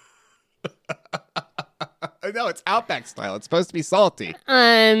 No, it's Outback style. It's supposed to be salty.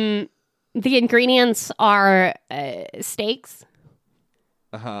 The ingredients are steaks.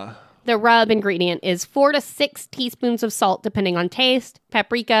 Uh-huh. The rub ingredient is 4 to 6 teaspoons of salt, depending on taste,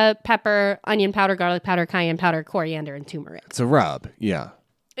 paprika, pepper, onion powder, garlic powder, cayenne powder, coriander, and turmeric. It's a rub, yeah.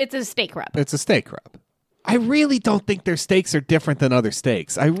 It's a steak rub. It's a steak rub. I really don't think their steaks are different than other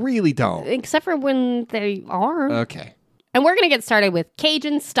steaks. I really don't. Except for when they are. Okay. And we're going to get started with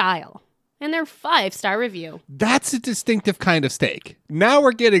Cajun Style and their 5-star review. That's a distinctive kind of steak. Now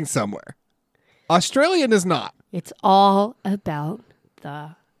we're getting somewhere. Australian is not. It's all about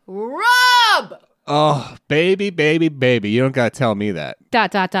the rub! Oh, baby, baby, baby. You don't got to tell me that. ...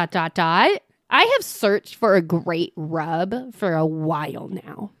 I have searched for a great rub for a while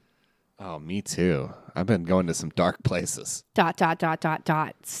now. Oh, me too. I've been going to some dark places. ...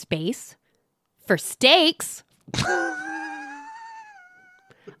 Space. For steaks.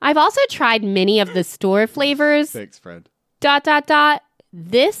 I've also tried many of the store flavors. Thanks, friend. ...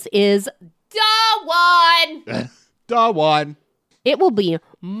 This is the one. The one. It will be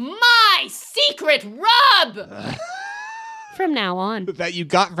my secret rub from now on. That you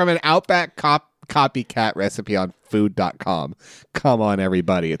got from an Outback copycat recipe on food.com. Come on,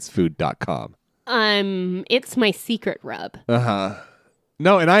 everybody. It's food.com. It's my secret rub. Uh-huh.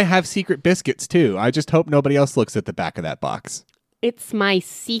 No, and I have secret biscuits, too. I just hope nobody else looks at the back of that box. It's my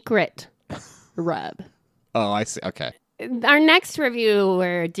secret rub. Oh, I see. Okay. Our next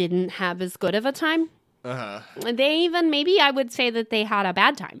reviewer didn't have as good of a time. Uh-huh. They even, maybe I would say that they had a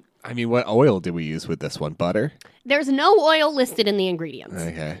bad time. I mean, what oil did we use with this one? Butter? There's no oil listed in the ingredients.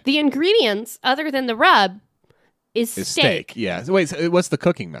 Okay. The ingredients, other than the rub, is steak. Yeah. So wait, so what's the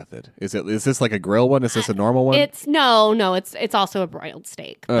cooking method? Is this like a grill one? Is this a normal one? It's also a broiled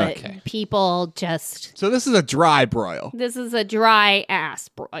steak. Okay. But people just... So this is a dry broil. This is a dry ass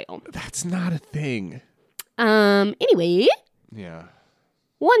broil. That's not a thing. Anyway. Yeah.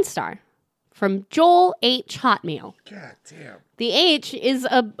 1 star from Joel H. Hotmail. God damn. The H is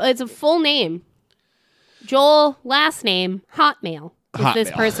a full name. Joel, last name, Hotmail is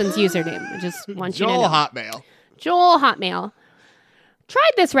this person's username. I just want you to know. Joel Hotmail. Joel Hotmail.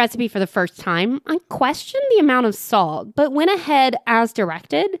 Tried this recipe for the first time. I questioned the amount of salt, but went ahead as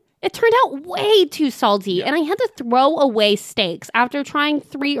directed. It turned out way too salty, and I had to throw away steaks after trying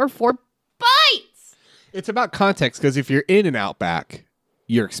 3 or 4 bites. It's about context, because if you're in an Outback,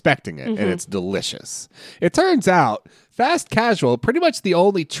 you're expecting it, and it's delicious. It turns out, fast casual, pretty much the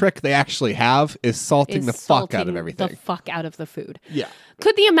only trick they actually have is salting the fuck out of everything. The fuck out of the food. Yeah.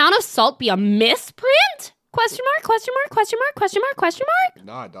 Could the amount of salt be a misprint? Question mark, question mark, question mark, question mark, question mark?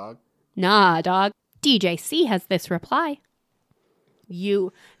 Nah, dog. Nah, dog. DJC has this reply.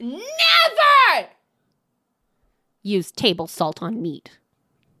 You never use table salt on meat.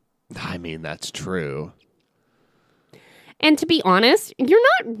 I mean, that's true. And to be honest, you're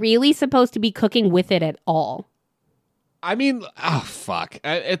not really supposed to be cooking with it at all. I mean, oh, fuck.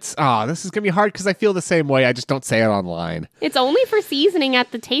 This is going to be hard because I feel the same way. I just don't say it online. It's only for seasoning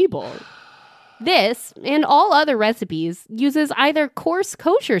at the table. This, and all other recipes, uses either coarse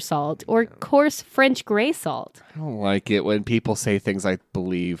kosher salt or coarse French gray salt. I don't like it when people say things I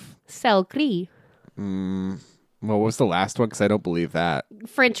believe. Sel gris. What was the last one? Because I don't believe that.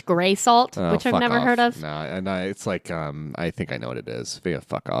 French gray salt, which I've never heard of. No, and it's like, I think I know what it is. Yeah,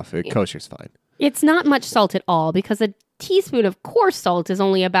 fuck off. Kosher's fine. It's not much salt at all because a teaspoon of coarse salt is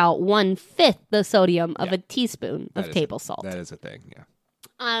only about 1/5 the sodium of a teaspoon of table salt. That is a thing, yeah.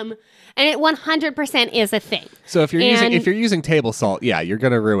 And it 100% is a thing. So if you're using table salt, yeah, you're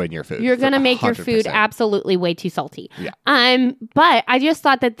gonna ruin your food. You're gonna make your food absolutely way too salty. Yeah. But I just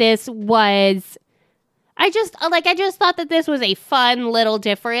thought that this was. I just thought that this was a fun little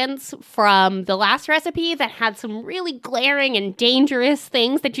difference from the last recipe that had some really glaring and dangerous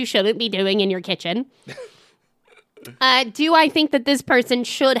things that you shouldn't be doing in your kitchen. Do I think that this person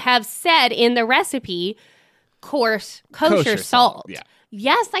should have said in the recipe, coarse kosher salt? Yeah.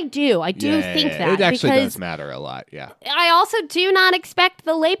 Yes, I do. I do think that. It actually does matter a lot, yeah. I also do not expect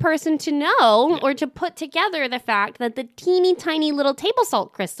the layperson to know or to put together the fact that the teeny tiny little table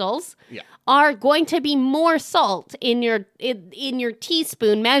salt crystals are going to be more salt in your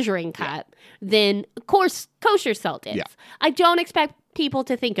teaspoon measuring cup than coarse kosher salt is. Yeah. I don't expect people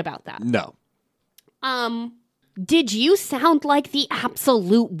to think about that. No. Did you sound like the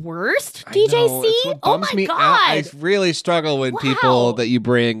absolute worst, DJC? Oh my God. I really struggle when people that you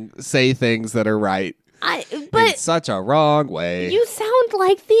bring say things that are right. In such a wrong way. You sound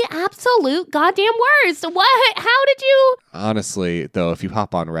like the absolute goddamn worst. What? How did you? Honestly, though, if you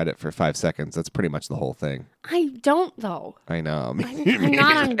hop on Reddit for 5 seconds, that's pretty much the whole thing. I don't, though. I know. I'm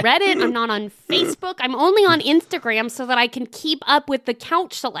not on Reddit. I'm not on Facebook. I'm only on Instagram so that I can keep up with the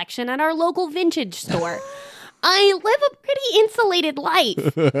couch selection at our local vintage store. I live a pretty insulated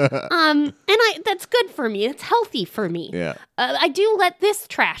life, and that's good for me. It's healthy for me. Yeah. I do let this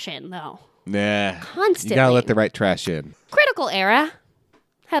trash in, though. Nah. Constantly. You gotta let the right trash in. Critical Era.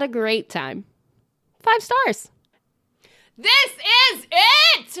 Had a great time. 5 stars. This is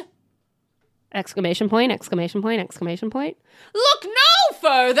it! Exclamation point, exclamation point, exclamation point. Look no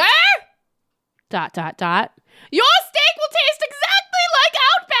further! ... Your steak will taste exactly like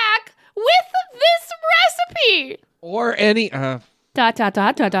Outback with this recipe. Or any... ...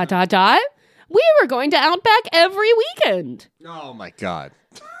 We were going to Outback every weekend. Oh my God.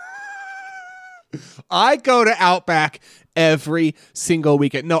 I go to Outback every single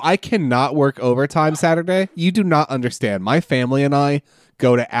weekend. No, I cannot work overtime Saturday. You do not understand. My family and I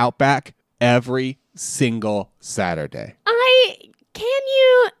go to Outback every single Saturday. I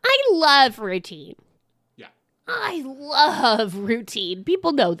love routine. Yeah. I love routine.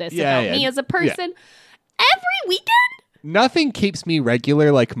 People know this about me as a person. Yeah. Every weekend? Nothing keeps me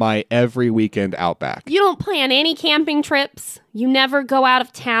regular like my every weekend Outback. You don't plan any camping trips? You never go out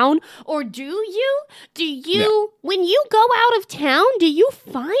of town? Or do you? When you go out of town, do you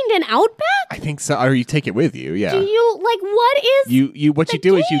find an Outback? I think so. Or you take it with you, yeah. Do you, what is what you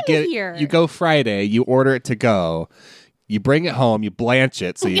do is you go Friday, you order it to go, you bring it home, you blanch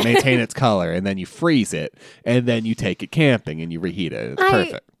it so you maintain its color, and then you freeze it, and then you take it camping and you reheat it. It's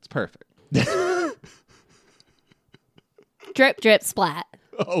perfect. It's perfect. Drip, drip, splat.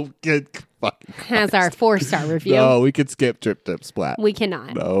 Oh, good fucking Christ. Has our 4-star review. No, we could skip drip, drip, splat. We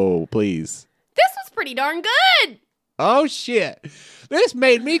cannot. No, please. This was pretty darn good. Oh, shit. This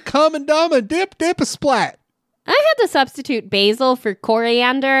made me come and dumb and dip, a splat. I had to substitute basil for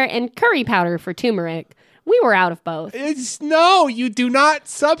coriander and curry powder for turmeric. We were out of both. No, you do not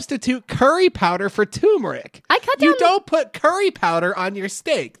substitute curry powder for turmeric. You don't put curry powder on your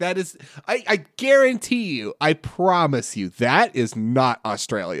steak. That is, I guarantee you, I promise you, that is not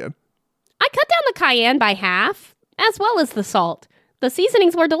Australian. I cut down the cayenne by half, as well as the salt. The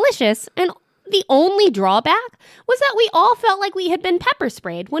seasonings were delicious, and the only drawback was that we all felt like we had been pepper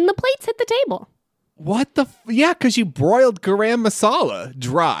sprayed when the plates hit the table. What the? Yeah, because you broiled garam masala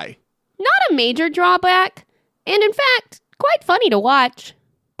dry. Not a major drawback, and in fact, quite funny to watch.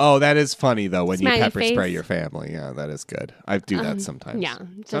 Oh, that is funny though when Smiley you pepper face. spray your family. Yeah, that is good. I do that sometimes. Yeah.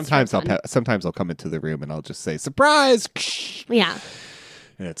 Sometimes I'll come into the room and I'll just say surprise. Yeah.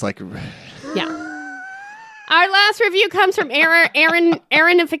 And it's like yeah. Our last review comes from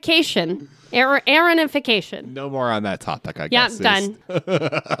Aaronification. Aaronification. No more on that topic, I guess. Yeah, done.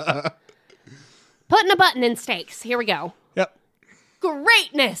 Putting a button in steaks. Here we go. Yep.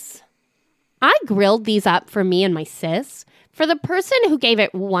 Greatness. I grilled these up for me and my sis. For the person who gave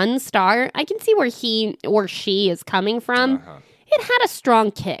it 1 star, I can see where he or she is coming from. It had a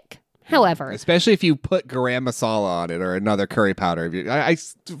strong kick. However, especially if you put garam masala on it or another curry powder. I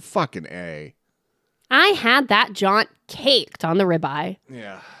fucking A. I had that jaunt caked on the ribeye.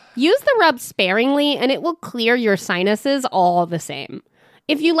 Yeah. Use the rub sparingly and it will clear your sinuses all the same.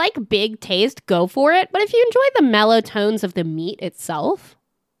 If you like big taste, go for it. But if you enjoy the mellow tones of the meat itself,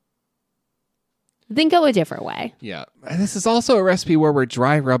 then go a different way. Yeah. And this is also a recipe where we're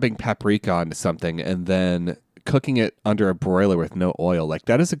dry rubbing paprika onto something and then cooking it under a broiler with no oil. Like,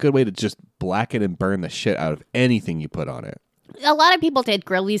 that is a good way to just blacken and burn the shit out of anything you put on it. A lot of people did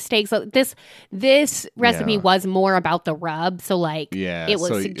grill these steaks. This recipe was more about the rub. So, it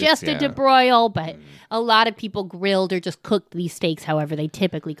was suggested to broil, but a lot of people grilled or just cooked these steaks however they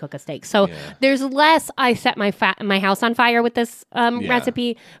typically cook a steak. So, there's less I set my house on fire with this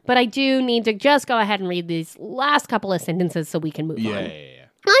recipe, but I do need to just go ahead and read these last couple of sentences so we can move on.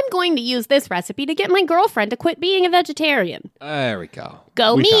 I'm going to use this recipe to get my girlfriend to quit being a vegetarian. There we go.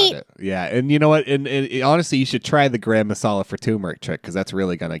 Go we meat. Found it. Yeah, and you know what? And honestly, you should try the gram masala for turmeric trick because that's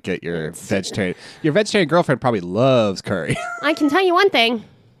really going to get your vegetarian girlfriend probably loves curry. I can tell you one thing.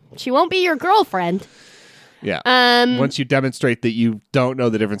 She won't be your girlfriend. Yeah. Once you demonstrate that you don't know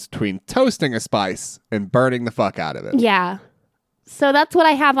the difference between toasting a spice and burning the fuck out of it. Yeah. So that's what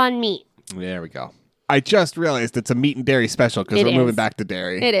I have on meat. There we go. I just realized it's a meat and dairy special because we're moving back to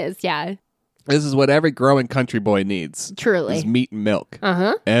dairy. It is, yeah. This is what every growing country boy needs. Truly. Is meat and milk.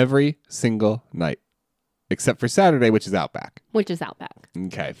 Uh-huh. Every single night. Except for Saturday, which is Outback.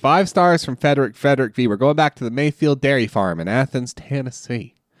 Okay. 5 stars from Frederick V. We're going back to the Mayfield Dairy Farm in Athens,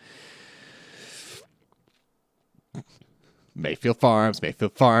 Tennessee. Mayfield Farms.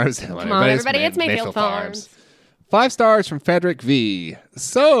 Come on, everybody, it's Mayfield Farms. 5 stars from Frederick V.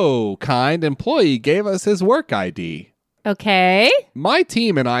 So, kind employee gave us his work ID. Okay. My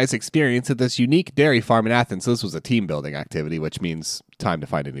team and I's experience at this unique dairy farm in Athens, this was a team building activity, which means time to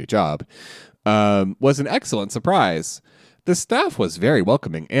find a new job, was an excellent surprise. The staff was very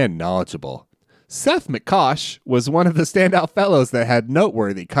welcoming and knowledgeable. Seth McCosh was one of the standout fellows that had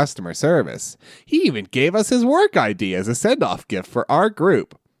noteworthy customer service. He even gave us his work ID as a send-off gift for our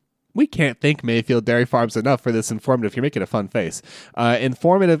group. We can't thank Mayfield Dairy Farms enough for this informative, you're making a fun face,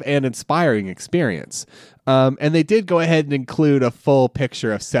 informative and inspiring experience. And they did go ahead and include a full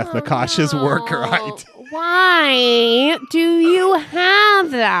picture of Seth McCosh's worker ID. Why do you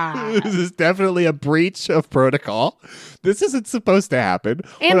have that? This is definitely a breach of protocol. This isn't supposed to happen.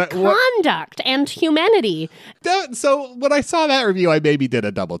 And conduct and humanity. So when I saw that review, I maybe did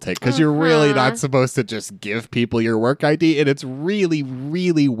a double take because you're really not supposed to just give people your work ID. And it's really,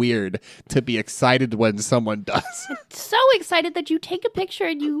 really weird to be excited when someone does. So excited that you take a picture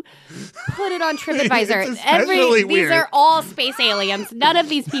and you put it on TripAdvisor. These are all space aliens. None of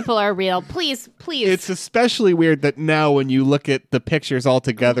these people are real. Please. It's especially weird that now when you look at the pictures all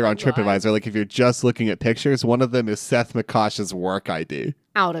together on TripAdvisor, like if you're just looking at pictures, one of them is Seth McCosh's work ID.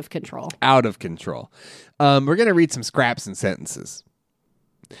 Out of control. We're going to read some scraps and sentences.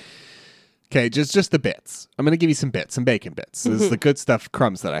 Okay, just the bits. I'm going to give you some bits, some bacon bits. This is the good stuff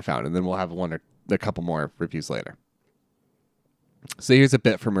crumbs that I found, and then we'll have one or a couple more reviews later. So here's a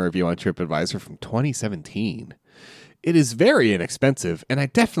bit from a review on TripAdvisor from 2017. It is very inexpensive, and I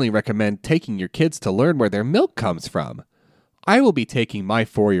definitely recommend taking your kids to learn where their milk comes from. I will be taking my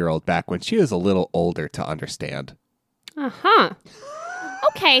 4-year-old back when she is a little older to understand. Uh-huh.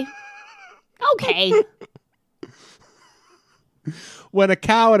 Okay. When a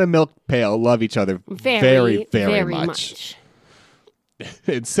cow and a milk pail love ech other very, very much.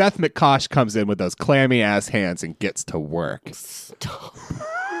 And Seth McCosh comes in with those clammy-ass hands and gets to work. Stop.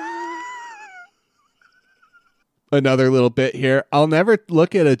 Another little bit here. I'll never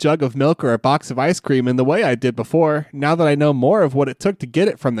look at a jug of milk or a box of ice cream in the way I did before, now that I know more of what it took to get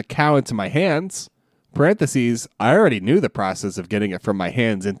it from the cow into my hands. Parentheses, I already knew the process of getting it from my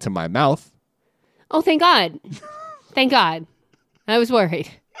hands into my mouth. Oh, thank God. Thank God. I was worried.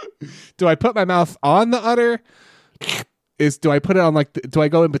 Do I put my mouth on the udder? Do I put it on do I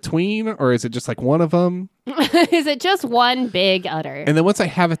go in between, or is it just like one of them? Is it just one big udder? And then once I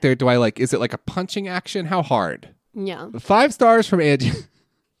have it there, do I is it like a punching action? How hard? Yeah. 5 stars from Angie.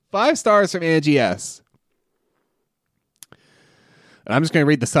 5 stars from Angie S. And I'm just going to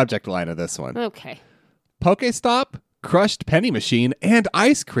read the subject line of this one. Okay. Pokestop, crushed penny machine, and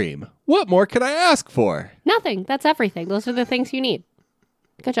ice cream. What more could I ask for? Nothing. That's everything. Those are the things you need.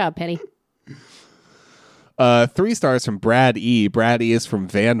 Good job, Penny. 3 stars from Brad E. Brad E is from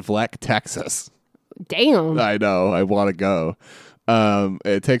Van Vleck, Texas. Damn. I know. I want to go.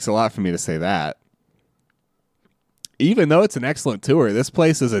 It takes a lot for me to say that. Even though it's an excellent tour, this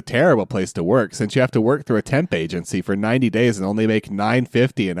place is a terrible place to work since you have to work through a temp agency for 90 days and only make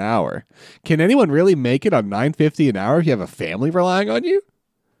 $9.50 an hour. Can anyone really make it on $9.50 an hour if you have a family relying on you?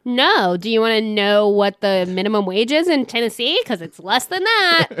 No. Do you want to know what the minimum wage is in Tennessee? Because it's less than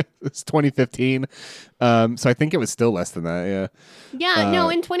that. It's 2015. So I think it was still less than that, yeah. Yeah, no,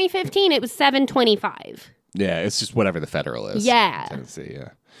 in 2015 it was $7.25. Yeah, it's just whatever the federal is. Yeah. Tennessee,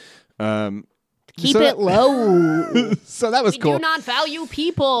 yeah. Keep it low. So that was cool. We do not value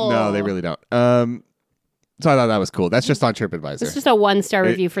people. No, they really don't. So I thought that was cool. That's just on TripAdvisor. It's just a 1-star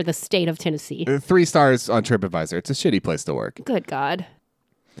review for the state of Tennessee. 3 stars on TripAdvisor. It's a shitty place to work. Good God.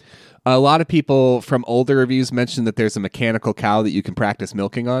 A lot of people from older reviews mentioned that there's a mechanical cow that you can practice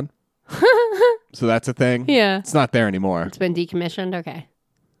milking on. So that's a thing. Yeah. It's not there anymore. It's been decommissioned? Okay.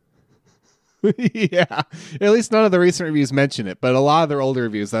 Yeah. At least none of the recent reviews mention it, but a lot of their older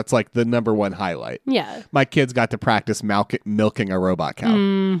reviews, that's like the number one highlight. Yeah. My kids got to practice milking a robot cow.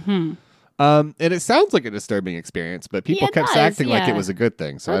 Mm-hmm. And it sounds like a disturbing experience, but people kept acting like it was a good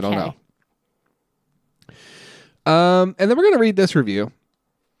thing, so I don't know. And then we're going to read this review.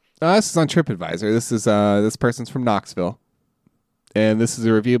 This is on TripAdvisor. This is this person's from Knoxville. And this is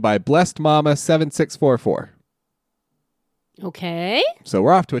a review by Blessed Mama 7644. Okay. So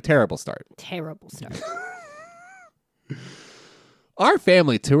we're off to a terrible start. Terrible start. Our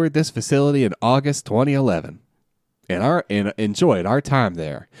family toured this facility in August 2011 and enjoyed our time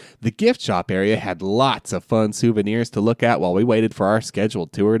there. The gift shop area had lots of fun souvenirs to look at while we waited for our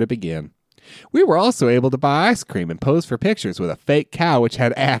scheduled tour to begin. We were also able to buy ice cream and pose for pictures with a fake cow which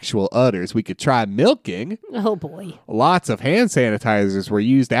had actual udders we could try milking. Oh, boy. Lots of hand sanitizers were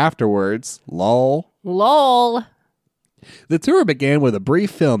used afterwards. Lol. Lol. The tour began with a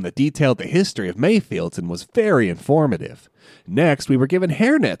brief film that detailed the history of Mayfields and was very informative. Next, we were given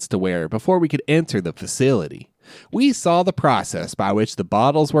hairnets to wear before we could enter the facility. We saw the process by which the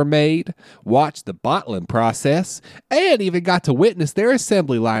bottles were made, watched the bottling process, and even got to witness their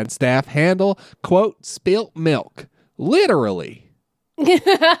assembly line staff handle, quote, spilt milk. Literally.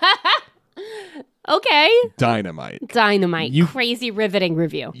 Okay. Dynamite. Crazy riveting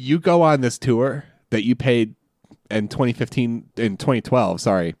review. You go on this tour that you paid in 2012,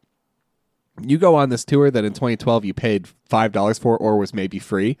 sorry. You go on this tour that in 2012 you paid $5 for or was maybe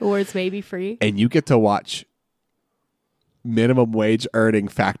free. Or it's maybe free. And you get to watch minimum wage earning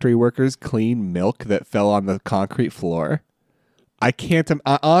factory workers clean milk that fell on the concrete floor. I can't,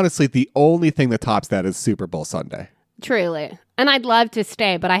 honestly, the only thing that tops that is Super Bowl Sunday. Truly. And I'd love to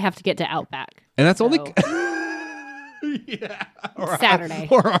stay, but I have to get to Outback. And that's only... yeah. Saturday.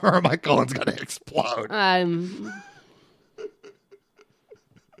 Or my colon's going to explode.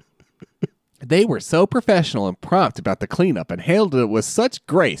 They were so professional and prompt about the cleanup and handled it with such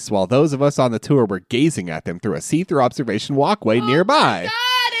grace while those of us on the tour were gazing at them through a see-through observation walkway nearby. Oh my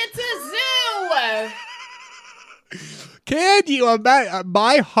God, it's a zoo! Can you imagine?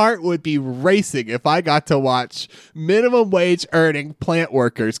 My heart would be racing if I got to watch minimum wage earning plant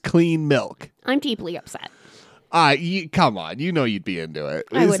workers clean milk. I'm deeply upset. Come on, you know you'd be into it.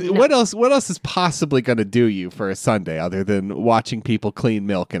 What else is possibly going to do you for a Sunday other than watching people clean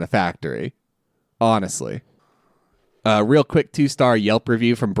milk in a factory? Honestly. Real quick 2-star Yelp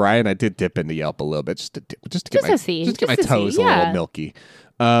review from Brian. I did dip into Yelp a little bit just to get my toes a little milky.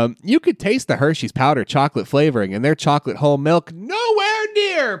 You could taste the Hershey's powder chocolate flavoring in their chocolate whole milk. Nowhere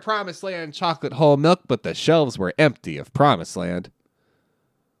near Promised Land chocolate whole milk, but the shelves were empty of Promised Land.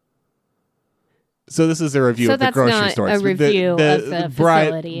 So this is a review of the grocery store. A review of the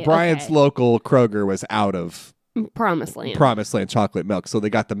facility. Brian's local Kroger was out of Promised Land chocolate milk, so they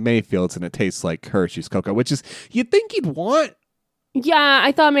got the Mayfields, and it tastes like Hershey's cocoa, which is you'd think you'd want. Yeah,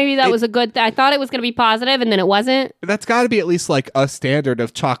 I thought maybe that was a good thing. I thought it was going to be positive, and then it wasn't. That's got to be at least like a standard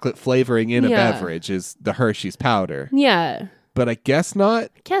of chocolate flavoring in a beverage is the Hershey's powder. Yeah, but I guess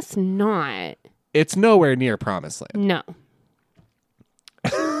not. Guess not. It's nowhere near Promised Land. No.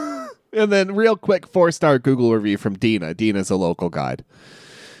 And then real quick 4-star Google review from Dina. Dina's a local guide.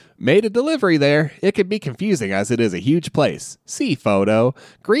 Made a delivery there. It can be confusing as it is a huge place. See photo.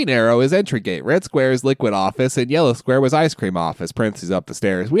 Green arrow is entry gate. Red square is liquid office. And yellow square was ice cream office. Parentheses up the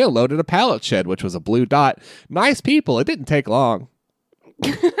stairs. We unloaded a pallet shed, which was a blue dot. Nice people. It didn't take long.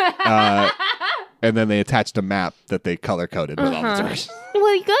 And then they attached a map that they color-coded with all the directions.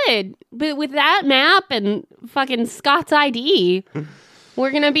 Well, good. But with that map and fucking Scott's ID...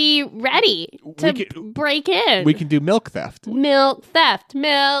 We're going to be ready to break in. We can do milk theft. Milk theft.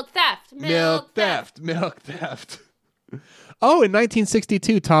 Milk theft. Milk theft. Milk theft. Oh, in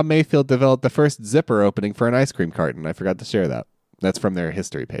 1962, Tom Mayfield developed the first zipper opening for an ice cream carton. I forgot to share that. That's from their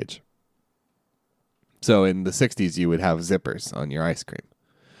history page. So in the 60s, you would have zippers on your ice cream.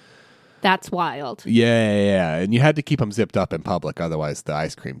 That's wild. Yeah. And you had to keep them zipped up in public. Otherwise, the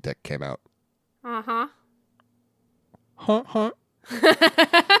ice cream dick came out. Uh-huh. Huh.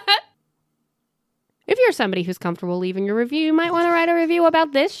 If you're somebody who's comfortable leaving a review, you might want to write a review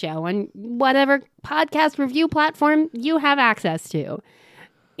about this show on whatever podcast review platform you have access to.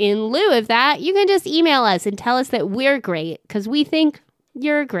 In lieu of that, you can just email us and tell us that we're great because we think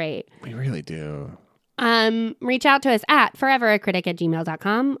you're great. We really do. Reach out to us at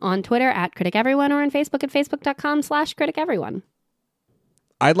foreveracritic@gmail.com, on Twitter @criticeveryone, or on Facebook at facebook.com/criticeveryone.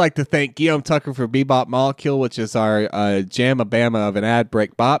 I'd like to thank Guillaume Tucker for Bebop Molecule, which is our jamma-bamma of an ad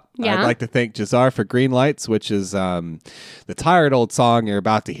break bop. Yeah. I'd like to thank Jazar for Green Lights, which is the tired old song you're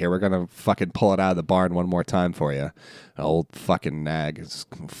about to hear. We're going to fucking pull it out of the barn one more time for you. Old fucking nag. It's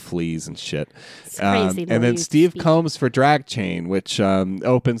fleas and shit. It's crazy. And then Steve Combs for Drag Chain, which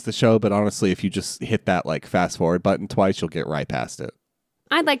opens the show, but honestly, if you just hit that like fast forward button twice, you'll get right past it.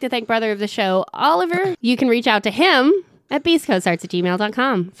 I'd like to thank brother of the show, Oliver. You can reach out to him at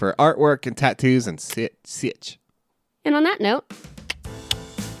beastcoastarts@gmail.com. For artwork and tattoos and sitch. And on that note,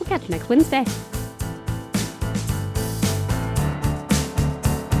 we'll catch you next Wednesday.